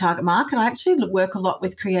what's my target market. I actually work a lot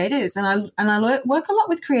with creatives, and I work a lot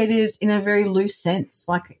with creatives in a very loose sense,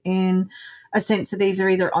 like in a sense that these are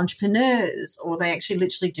either entrepreneurs or they actually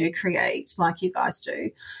literally do create, like you guys do,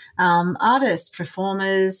 artists,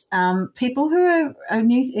 performers, people who are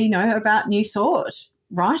new, about new thought,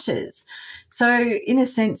 writers. So in a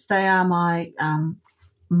sense, they are my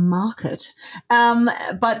market,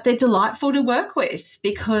 but they're delightful to work with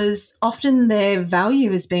because often their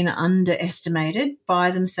value has been underestimated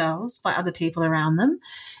by themselves, by other people around them,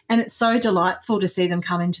 and it's so delightful to see them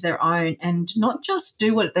come into their own and not just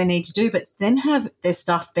do what they need to do, but then have their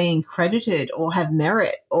stuff being credited or have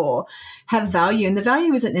merit or have value. And the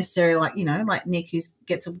value isn't necessarily like Nick, who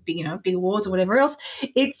gets a big awards or whatever else.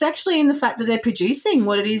 It's actually in the fact that they're producing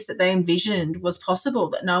what it is that they envisioned was possible,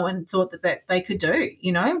 that no one thought that they could do.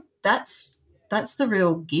 That's the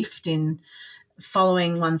real gift in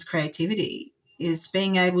following one's creativity, is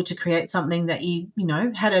being able to create something that you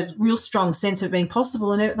had a real strong sense of being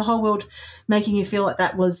possible, and the whole world making you feel like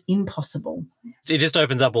that was impossible. It just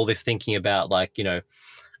opens up all this thinking about, like,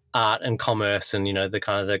 art and commerce, and the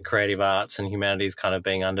kind of the creative arts and humanities kind of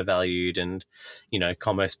being undervalued, and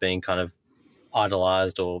commerce being kind of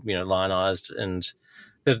idolized or lionized. And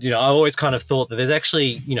that I always kind of thought that there's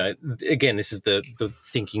actually again, this is the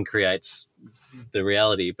thinking creates the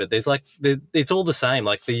reality, but it's all the same.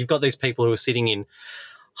 Like, you've got these people who are sitting in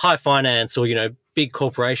high finance or big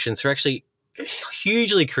corporations who are actually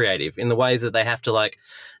hugely creative in the ways that they have to, like,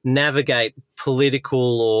 navigate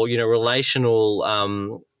political or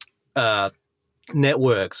relational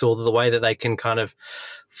networks, or the way that they can kind of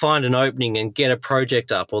find an opening and get a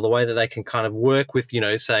project up, or the way that they can kind of work with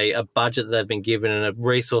say a budget that they've been given and a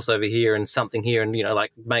resource over here and something here, and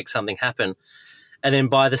like make something happen. And then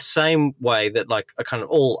by the same way that, like, a kind of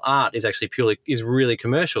all art is actually is really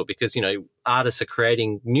commercial, because artists are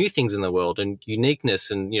creating new things in the world, and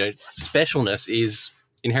uniqueness and specialness is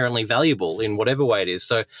inherently valuable in whatever way it is.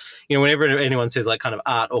 So whenever anyone says, like, kind of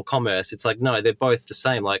art or commerce, it's like, no, they're both the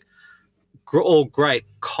same. Like, all great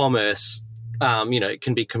commerce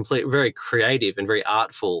can be very creative and very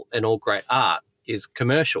artful, and all great art is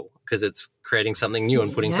commercial because it's creating something new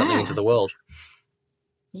and putting something into the world.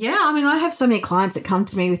 Yeah, I mean, I have so many clients that come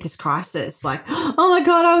to me with this crisis, like, oh my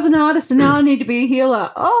God, I was an artist and now I need to be a healer.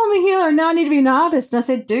 Oh, I'm a healer and now I need to be an artist. And I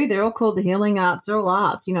said, dude, they're all called the healing arts. They're all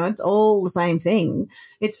arts. It's all the same thing.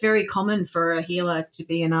 It's very common for a healer to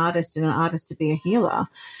be an artist and an artist to be a healer.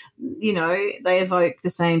 They evoke the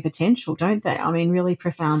same potential, don't they? I mean, really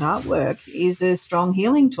profound artwork is a strong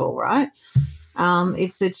healing tool, right?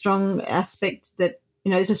 It's a strong aspect that,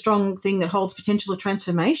 it's a strong thing that holds potential of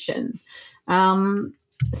transformation.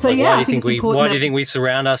 So, like, yeah, why do you think we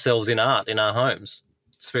surround ourselves in art in our homes?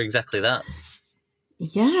 It's for exactly that.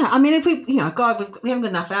 Yeah, I mean, if we, God, we haven't got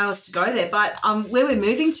enough hours to go there, but where we're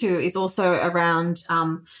moving to is also around,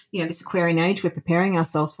 this Aquarian age we're preparing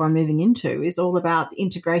ourselves for and moving into is all about the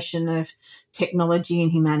integration of technology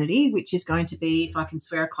and humanity, which is going to be, if I can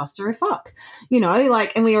swear, a cluster of fuck,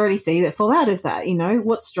 and we already see that fall out of that.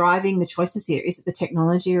 What's driving the choices here? Is it the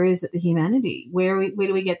technology or is it the humanity? Where do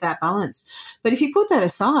we get that balance? But if you put that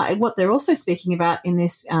aside, what they're also speaking about in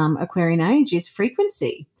this Aquarian age is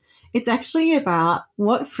frequency. It's actually about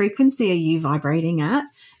what frequency are you vibrating at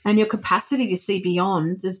and your capacity to see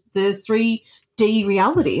beyond the 3D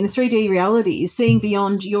reality. And the 3D reality is seeing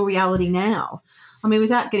beyond your reality now. I mean,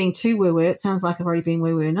 without getting too woo-woo, it sounds like I've already been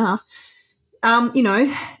woo-woo enough.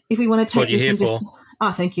 If we want to take this into...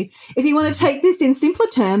 Oh, thank you. If you want to take this in simpler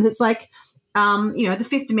terms, it's like, the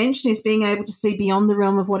fifth dimension is being able to see beyond the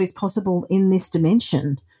realm of what is possible in this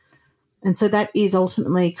dimension. And so that is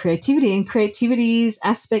ultimately creativity, and creativity is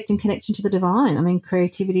aspect and connection to the divine. I mean,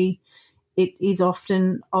 creativity, it is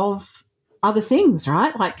often of other things,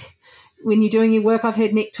 right? Like when you're doing your work, I've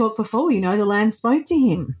heard Nick talk before, the land spoke to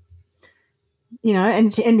him,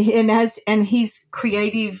 and his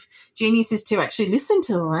creative genius is to actually listen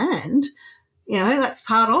to the land, that's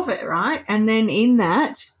part of it, right? And then in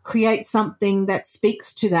that, create something that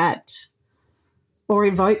speaks to that or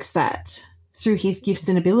evokes that through his gifts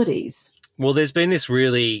and abilities. Well, there's been this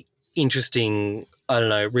really interesting,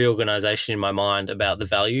 reorganization in my mind about the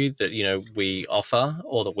value that, we offer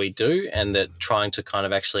or that we do, and that trying to kind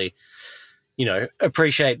of actually,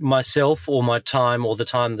 appreciate myself or my time or the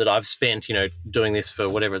time that I've spent, doing this for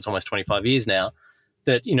whatever, it's almost 25 years now,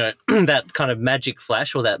 that, that kind of magic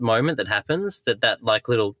flash or that moment that happens, that like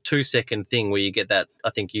little 2-second thing where you get that, I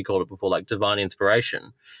think you called it before, like divine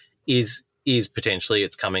inspiration, is potentially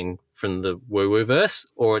it's coming from the woo-woo verse,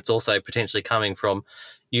 or it's also potentially coming from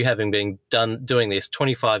you having been doing this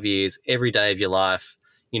 25 years, every day of your life,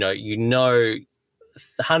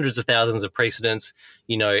 hundreds of thousands of precedents,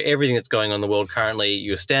 everything that's going on in the world currently,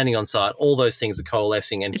 you're standing on site, all those things are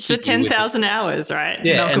coalescing, and it's the 10,000 hours, right?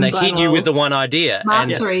 Yeah, Malcolm and they hit you with the one idea.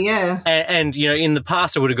 Mastery, And in the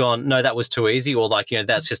past I would have gone, no, that was too easy, or like,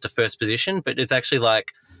 that's just a first position, but it's actually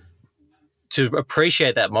like, to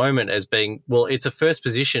appreciate that moment as being, well, it's a first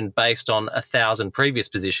position based on 1,000 previous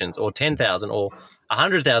positions, or 10,000 or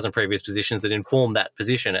 100,000 previous positions that inform that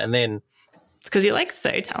position. And then it's because you're like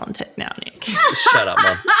so talented now, Nick. Shut up,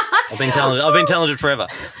 Mum. I've been talented forever.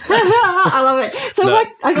 I love it. So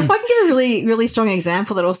if I can give a really, really strong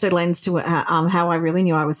example that also lends to how I really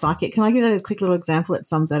knew I was psychic. Can I give that a quick little example that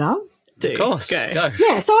sums that up? Of course. Go.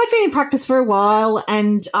 Yeah, so I'd been in practice for a while,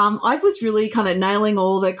 and I was really kind of nailing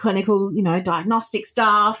all the clinical, diagnostic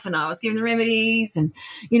stuff, and I was giving the remedies, and,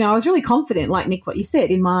 I was really confident, like Nick, what you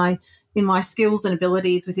said, in my skills and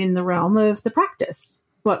abilities within the realm of the practice,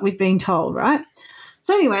 what we'd been told, right? So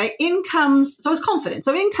So anyway, so I was confident.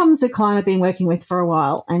 So in comes the client I've been working with for a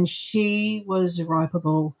while, and she was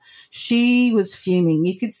ropeable. She was fuming.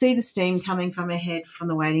 You could see the steam coming from her head from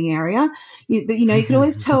the waiting area. You could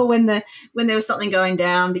always tell when there was something going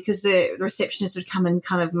down, because the receptionist would come and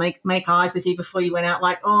kind of make eyes with you before you went out,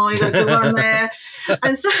 like, oh, you got a good one there.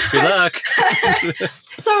 And so, good luck.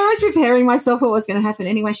 So I was preparing myself for what was going to happen.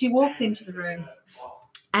 Anyway, she walks into the room,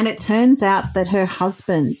 and it turns out that her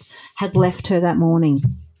husband had left her that morning.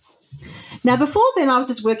 Now, before then, I was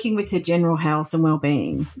just working with her general health and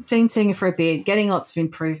well-being, been seeing her for a bit, getting lots of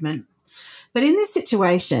improvement. But in this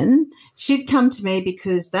situation, she'd come to me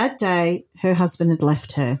because that day her husband had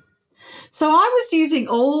left her. So I was using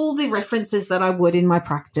all the references that I would in my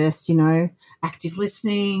practice, active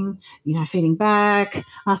listening, feeding back,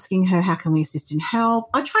 asking her, how can we assist and help?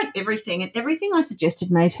 I tried everything, and everything I suggested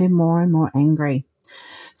made her more and more angry.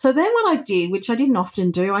 So then what I did, which I didn't often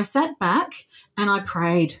do, I sat back and I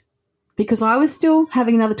prayed, because I was still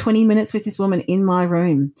having another 20 minutes with this woman in my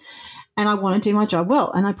room, and I want to do my job well.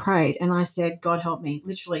 And I prayed and I said, God help me,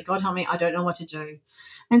 literally, God help me, I don't know what to do.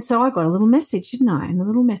 And so I got a little message, didn't I? And the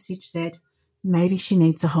little message said, maybe she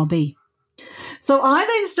needs a hobby. So I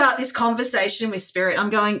then start this conversation with Spirit. I'm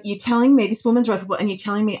going, you're telling me this woman's ropeable, and you're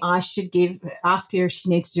telling me I should ask her if she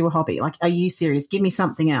needs to do a hobby. Like, are you serious? Give me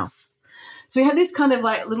something else. So we had this kind of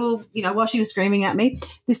like little, while she was screaming at me,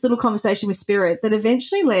 this little conversation with Spirit that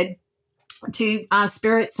eventually led to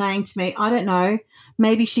Spirit saying to me, I don't know,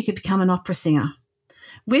 maybe she could become an opera singer.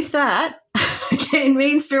 With that, again,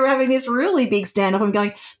 me and Spirit were having this really big standoff. I'm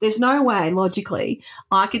going, there's no way logically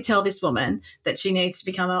I could tell this woman that she needs to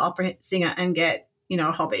become an opera singer and get,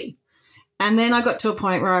 a hobby. And then I got to a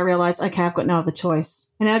point where I realised, okay, I've got no other choice.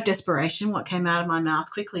 And out of desperation, what came out of my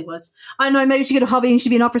mouth quickly was, I don't know, maybe she get a hobby and she'd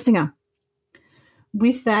be an opera singer.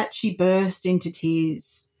 With that, she burst into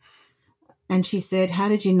tears. And she said, how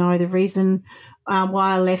did you know the reason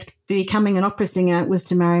why I left becoming an opera singer was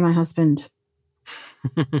to marry my husband?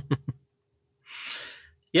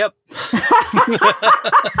 Yep.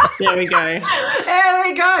 There we go. There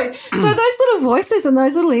we go. So those little voices and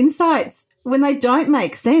those little insights, when they don't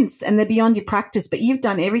make sense and they're beyond your practice, but you've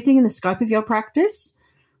done everything in the scope of your practice,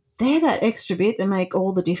 they're that extra bit that make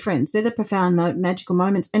all the difference. They're the profound magical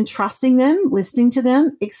moments, and trusting them, listening to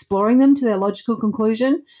them, exploring them to their logical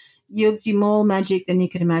conclusion yields you more magic than you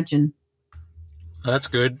could imagine. That's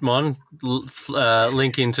good, Mon.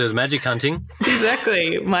 Link into the magic hunting.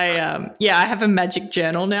 Exactly. I have a magic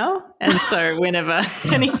journal now, and so whenever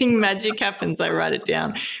anything magic happens, I write it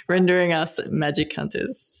down, rendering us magic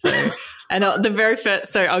hunters. So, and I'll give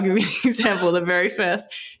you an example. The very first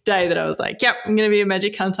day that I was like, "Yep, I'm going to be a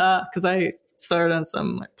magic hunter," because I saw it on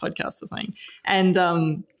some podcast or something,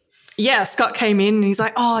 and Scott came in and he's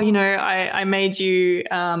like, oh, I made you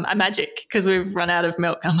a magic because we've run out of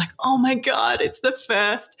milk. And I'm like, oh my God, it's the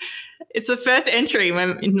first entry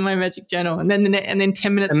in my magic journal. And then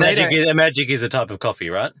 10 minutes later. A magic is a type of coffee,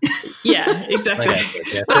 right? Yeah, exactly.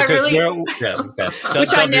 Okay, yeah.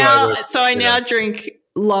 But I now drink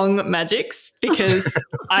long magics because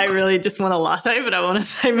I really just want a latte, but I want to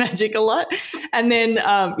say magic a lot. And then,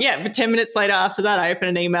 but 10 minutes later after that, I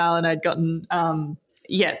opened an email and I'd gotten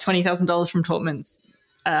 $20,000 from Taubman's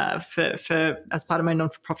for as part of my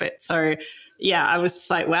non-for-profit. So I was just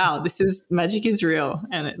like, wow, magic is real,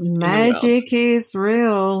 and it's magic is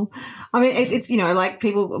real. I mean, it's like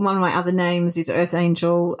people. One of my other names is Earth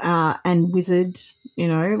Angel and Wizard.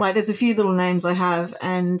 Like there's a few little names I have,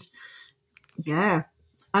 and I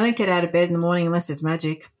don't get out of bed in the morning unless there's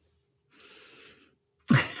magic.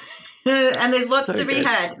 And there's lots to be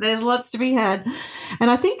had. There's lots to be had. And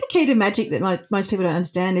I think the key to magic that most people don't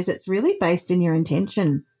understand is it's really based in your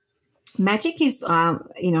intention. Magic is,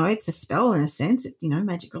 it's a spell in a sense.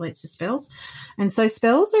 Magic relates to spells. And so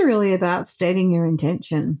spells are really about stating your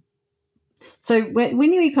intention. So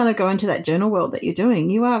when you kind of go into that journal world that you're doing,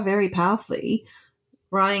 you are very powerfully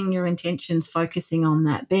writing your intentions, focusing on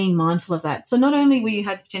that, being mindful of that. So not only will you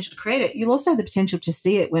have the potential to create it, you'll also have the potential to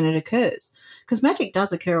see it when it occurs, because magic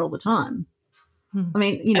does occur all the time. I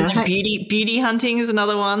mean, beauty hunting is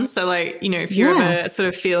another one. So if you're ever sort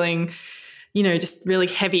of feeling, just really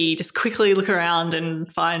heavy, just quickly look around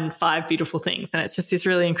and find 5 beautiful things. And it's just this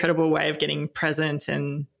really incredible way of getting present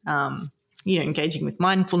and, engaging with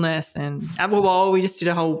mindfulness. And at Wawal, we just did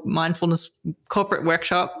a whole mindfulness corporate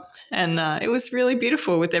workshop. And it was really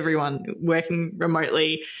beautiful with everyone working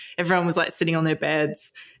remotely. Everyone was like sitting on their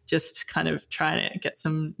beds, just kind of trying to get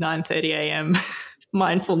some 9:30 a.m.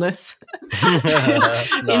 mindfulness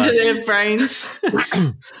Nice. into their brains.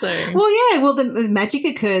 Well, the magic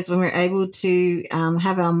occurs when we're able to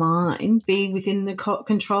have our mind be within the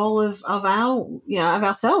control of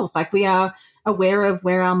ourselves. Like we are aware of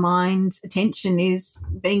where our mind's attention is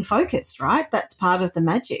being focused, right? That's part of the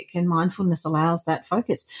magic, and mindfulness allows that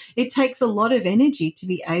focus. It takes a lot of energy to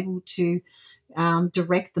be able to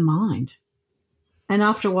direct the mind, and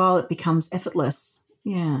after a while, it becomes effortless.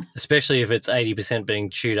 Yeah. Especially if it's 80% being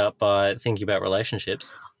chewed up by thinking about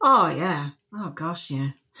relationships. Oh, yeah. Oh, gosh, yeah.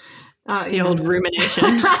 The old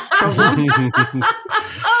rumination problem.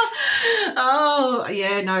 Oh,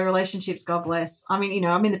 yeah, no, relationships, God bless. I mean,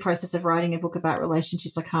 I'm in the process of writing a book about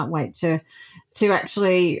relationships. I can't wait to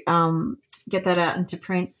actually get that out into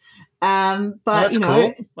print. But that's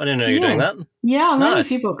cool. I didn't know you were doing that. Yeah, I'm writing a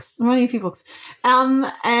few books.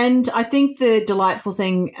 And I think the delightful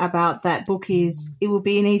thing about that book is it will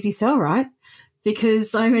be an easy sell, right? Because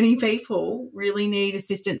so many people really need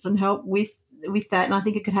assistance and help with that, and I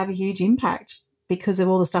think it could have a huge impact because of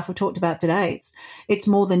all the stuff we've talked about today. It's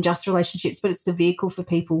more than just relationships, but it's the vehicle for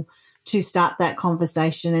people to start that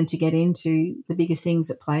conversation and to get into the bigger things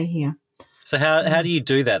at play here. So how do you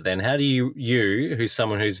do that then? How do you who's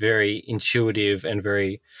someone who's very intuitive and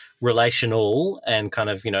very relational and kind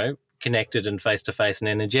of, connected and face-to-face and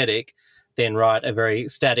energetic, then write a very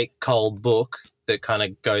static, cold book that kind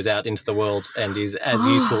of goes out into the world and is as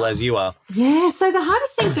useful as you are? Yeah. So the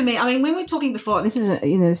hardest thing for me, I mean, when we were talking before, this is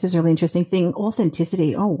a really interesting thing.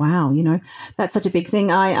 Authenticity. Oh wow, that's such a big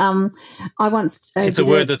thing. I once it's a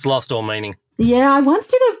word that's lost all meaning. Yeah, I once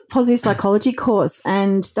did a positive psychology course,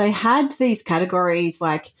 and they had these categories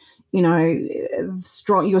like,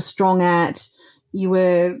 strong. You're strong at. You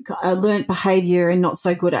were learnt behaviour and not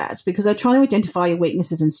so good at, because they're trying to identify your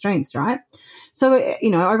weaknesses and strengths, right? So,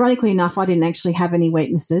 ironically enough, I didn't actually have any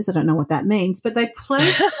weaknesses. I don't know what that means, but they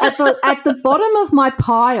placed at the bottom of my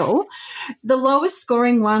pile, the lowest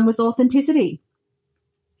scoring one was authenticity.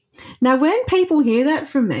 Now, when people hear that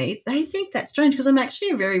from me, they think that's strange because I'm actually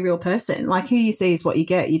a very real person. Like, who you see is what you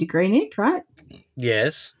get. You'd agree, Nick, right?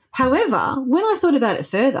 Yes. However, when I thought about it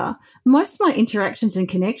further, most of my interactions and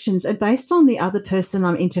connections are based on the other person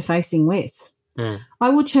I'm interfacing with. I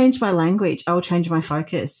will change my language. I will change my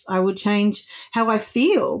focus. I will change how I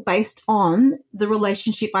feel based on the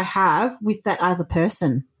relationship I have with that other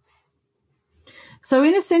person. So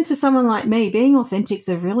in a sense, for someone like me, being authentic is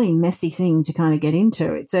a really messy thing to kind of get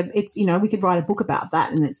into. It's we could write a book about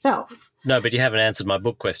that in itself. No, but you haven't answered my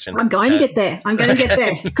book question. I'm going to get there.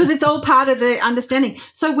 Because it's all part of the understanding.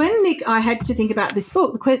 So when I had to think about this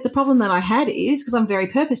book, the problem that I had is, because I'm very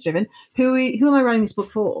purpose-driven, who am I writing this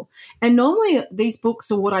book for? And normally these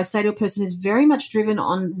books, or what I say to a person, is very much driven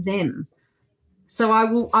on them. So I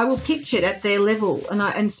will pitch it at their level,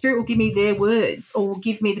 and Spirit will give me their words, or will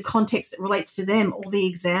give me the context that relates to them, or the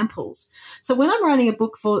examples. So when I'm writing a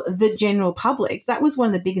book for the general public, that was one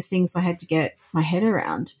of the biggest things I had to get my head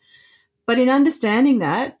around. But in understanding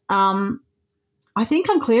that, I think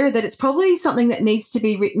I'm clearer that it's probably something that needs to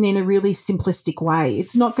be written in a really simplistic way.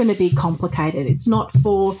 It's not going to be complicated. It's not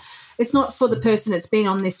for the person that's been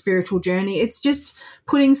on this spiritual journey. It's just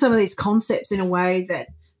putting some of these concepts in a way that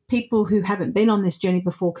people who haven't been on this journey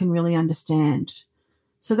before can really understand.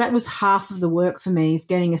 So that was half of the work for me, is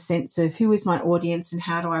getting a sense of who is my audience and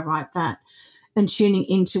how do I write that, and tuning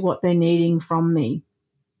into what they're needing from me.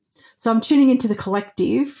 So I'm tuning into the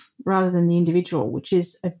collective rather than the individual, which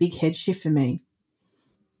is a big head shift for me.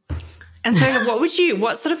 And so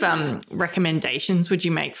what sort of recommendations would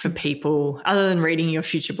you make for people, other than reading your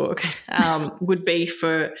future book, would be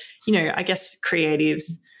for, I guess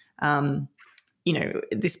creatives?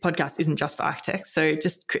 This podcast isn't just for architects, so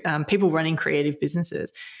just people running creative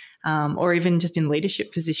businesses, or even just in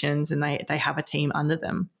leadership positions, and they have a team under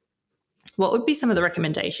them. What would be some of the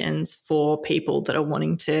recommendations for people that are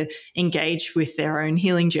wanting to engage with their own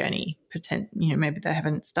healing journey? Maybe they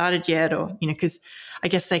haven't started yet, or, because I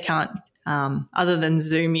guess they can't, other than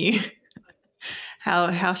Zoom you.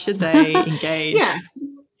 How should they engage?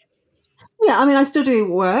 Yeah, I mean, I still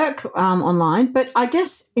do work online, but I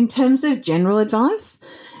guess in terms of general advice,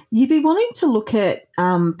 you'd be wanting to look at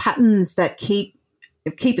patterns that keep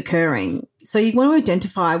occurring. So you want to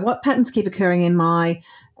identify what patterns keep occurring in my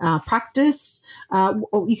practice,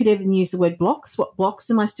 or you could even use the word blocks. What blocks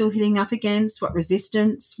am I still hitting up against? What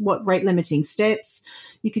resistance? What rate limiting steps?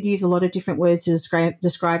 You could use a lot of different words to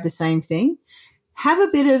describe the same thing. Have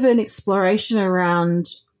a bit of an exploration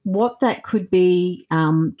around what that could be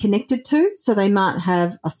connected to. So they might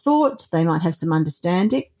have a thought, they might have some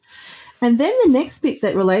understanding. And then the next bit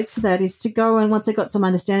that relates to that is to go, and once they've got some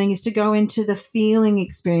understanding, is to go into the feeling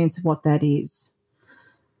experience of what that is.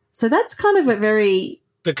 So that's kind of a very...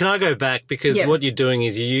 But can I go back? Because what you're doing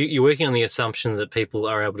is you're working on the assumption that people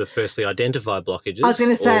are able to firstly identify blockages. I was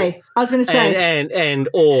going to say.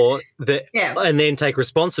 And then take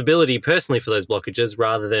responsibility personally for those blockages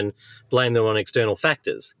rather than blame them on external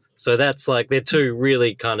factors. So that's like, they're two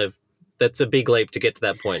really kind of, that's a big leap to get to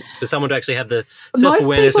that point. For someone to actually have the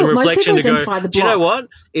self-awareness and reflection to go, do you know what?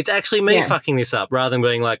 It's actually me fucking this up, rather than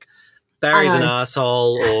being like, Barry's an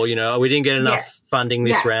asshole, or, you know, we didn't get enough funding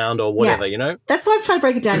this round, or whatever, you know? That's why I've tried to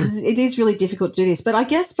break it down, because it is really difficult to do this. But I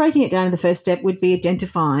guess breaking it down in the first step would be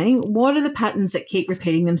identifying what are the patterns that keep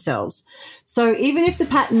repeating themselves. So even if the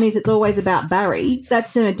pattern is it's always about Barry,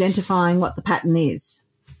 that's then identifying what the pattern is.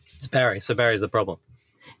 It's Barry. So Barry's the problem.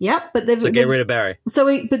 Yep, but so get rid of Barry. So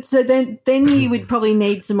then you would probably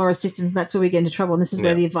need some more assistance. And that's where we get into trouble, and this is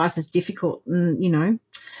where the advice is difficult. And you know,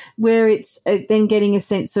 where it's then getting a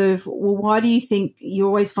sense of, well, why do you think you're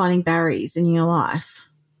always finding Barrys in your life?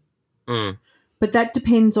 But that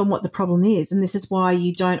depends on what the problem is, and this is why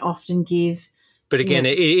you don't often give. But again,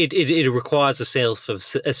 it requires a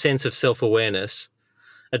sense of self-awareness,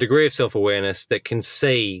 a degree of self-awareness that can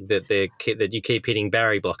see that you keep hitting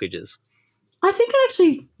Barry blockages. I think it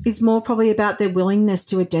actually is more probably about their willingness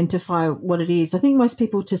to identify what it is. I think most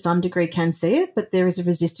people to some degree can see it, but there is a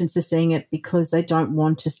resistance to seeing it because they don't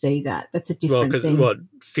want to see that. That's a different thing. Well, because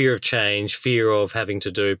fear of change, fear of having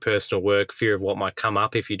to do personal work, fear of what might come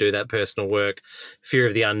up if you do that personal work, fear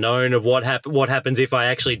of the unknown of what happens if I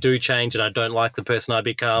actually do change and I don't like the person I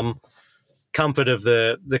become, comfort of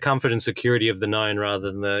the comfort and security of the known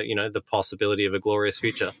rather than the possibility of a glorious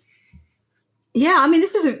future. Yeah, I mean,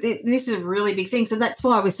 this is a really big thing. So that's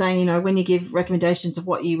why we're saying, you know, when you give recommendations of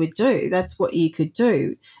what you would do, that's what you could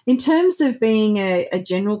do. In terms of being a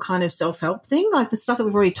general kind of self-help thing, like the stuff that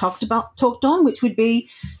we've already talked on, which would be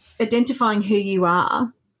identifying who you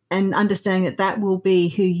are and understanding that will be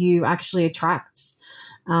who you actually attract,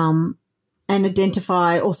 and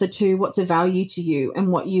identify also too what's of value to you and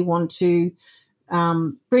what you want to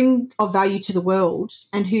bring of value to the world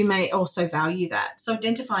and who may also value that. So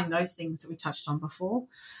identifying those things that we touched on before.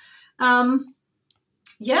 Oh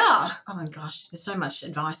my gosh, there's so much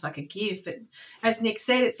advice I could give, but as Nick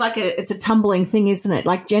said, it's a tumbling thing, isn't it?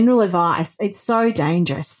 Like general advice, it's so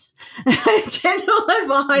dangerous. General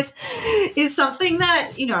advice is something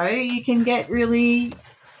that, you know, you can get really,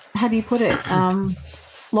 how do you put it,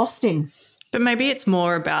 lost in. But maybe it's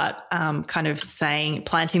more about kind of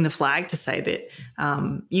planting the flag to say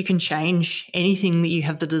that you can change anything that you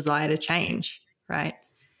have the desire to change, right?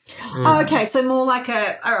 Oh, okay. So more like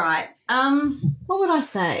all right, what would I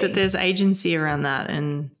say? That there's agency around that,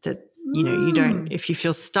 and that, you know, you don't, if you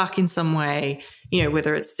feel stuck in some way, you know,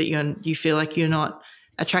 whether it's that you feel like you're not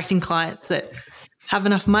attracting clients that have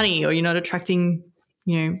enough money, or you're not attracting,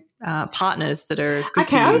 you know, partners that are good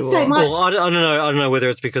for you. I would say I don't know whether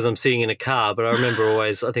it's because I'm sitting in a car, but I remember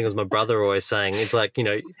I think it was my brother always saying, it's like, you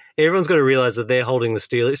know, everyone's got to realize that they're holding the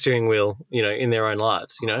steering wheel, you know, in their own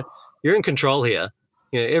lives. You know, you're in control here.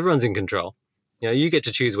 You know, everyone's in control. You know, you get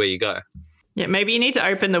to choose where you go. Yeah, maybe you need to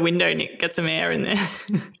open the window, Nick, get some air in there.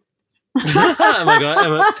 Oh my God,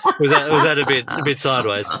 was that a bit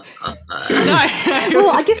sideways? No. Well,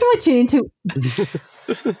 I guess if I tune into,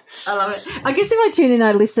 I love it. I guess if I tune in,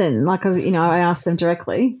 I listen. Like, you know, I ask them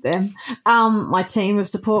directly. Them, my team of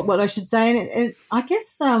support, what I should say, and I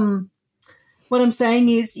guess what I'm saying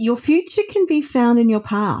is, your future can be found in your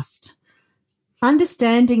past.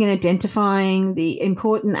 Understanding and identifying the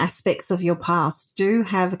important aspects of your past do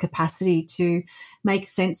have a capacity to make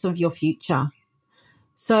sense of your future.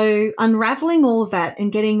 So unraveling all of that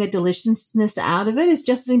and getting the deliciousness out of it is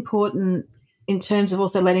just as important in terms of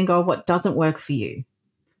also letting go of what doesn't work for you.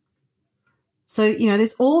 So, you know,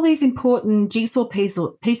 there's all these important jigsaw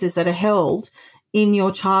pieces that are held in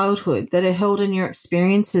your childhood, that are held in your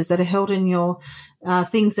experiences, that are held in your the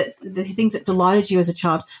things that delighted you as a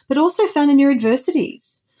child, but also found in your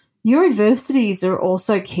adversities. Your adversities are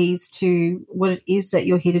also keys to what it is that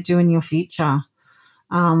you're here to do in your future.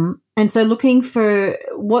 And so looking for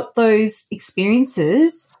what those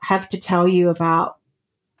experiences have to tell you about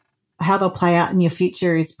how they'll play out in your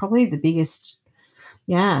future is probably the biggest,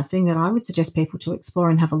 thing that I would suggest people to explore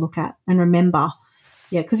and have a look at and remember.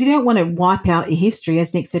 Yeah, because you don't want to wipe out your history.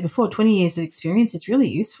 As Nick said before, 20 years of experience is really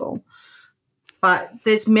useful. But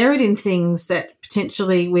there's merit in things that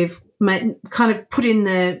potentially we've kind of put in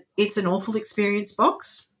the it's an awful experience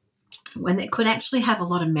box, when it could actually have a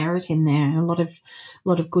lot of merit in there, a lot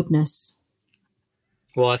of goodness.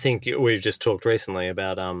 Well, I think we've just talked recently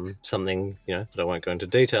about something, you know, that I won't go into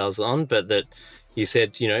details on, but that you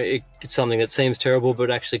said, you know, it's something that seems terrible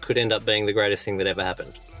but actually could end up being the greatest thing that ever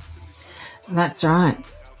happened. That's right.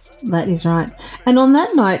 That is right. And on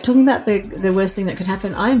that note, talking about the worst thing that could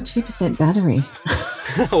happen, I am 2% battery.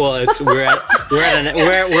 Well, we're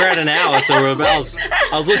at an hour, so I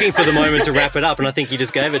was looking for the moment to wrap it up, and I think you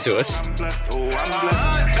just gave it to us.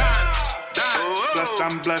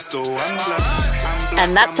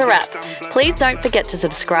 And that's a wrap. Please don't forget to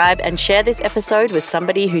subscribe and share this episode with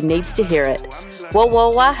somebody who needs to hear it.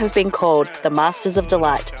 Wawawa have been called the Masters of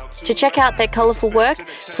Delight. To check out their colourful work,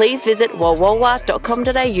 please visit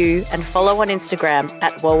wawawa.com.au and follow on Instagram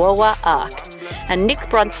at wawawaarc. And Nick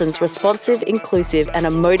Brunson's responsive, inclusive and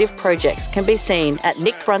emotive projects can be seen at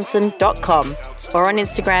nickbrunson.com or on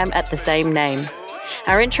Instagram at the same name.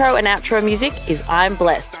 Our intro and outro music is I'm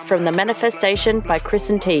Blessed from The Manifestation by Chris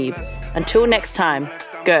and Teeb. Until next time,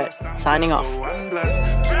 Gert, signing off. I'm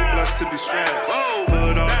blessed, too blessed to be stressed.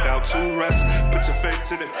 Put off, out to rest, put your faith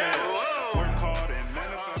to the test.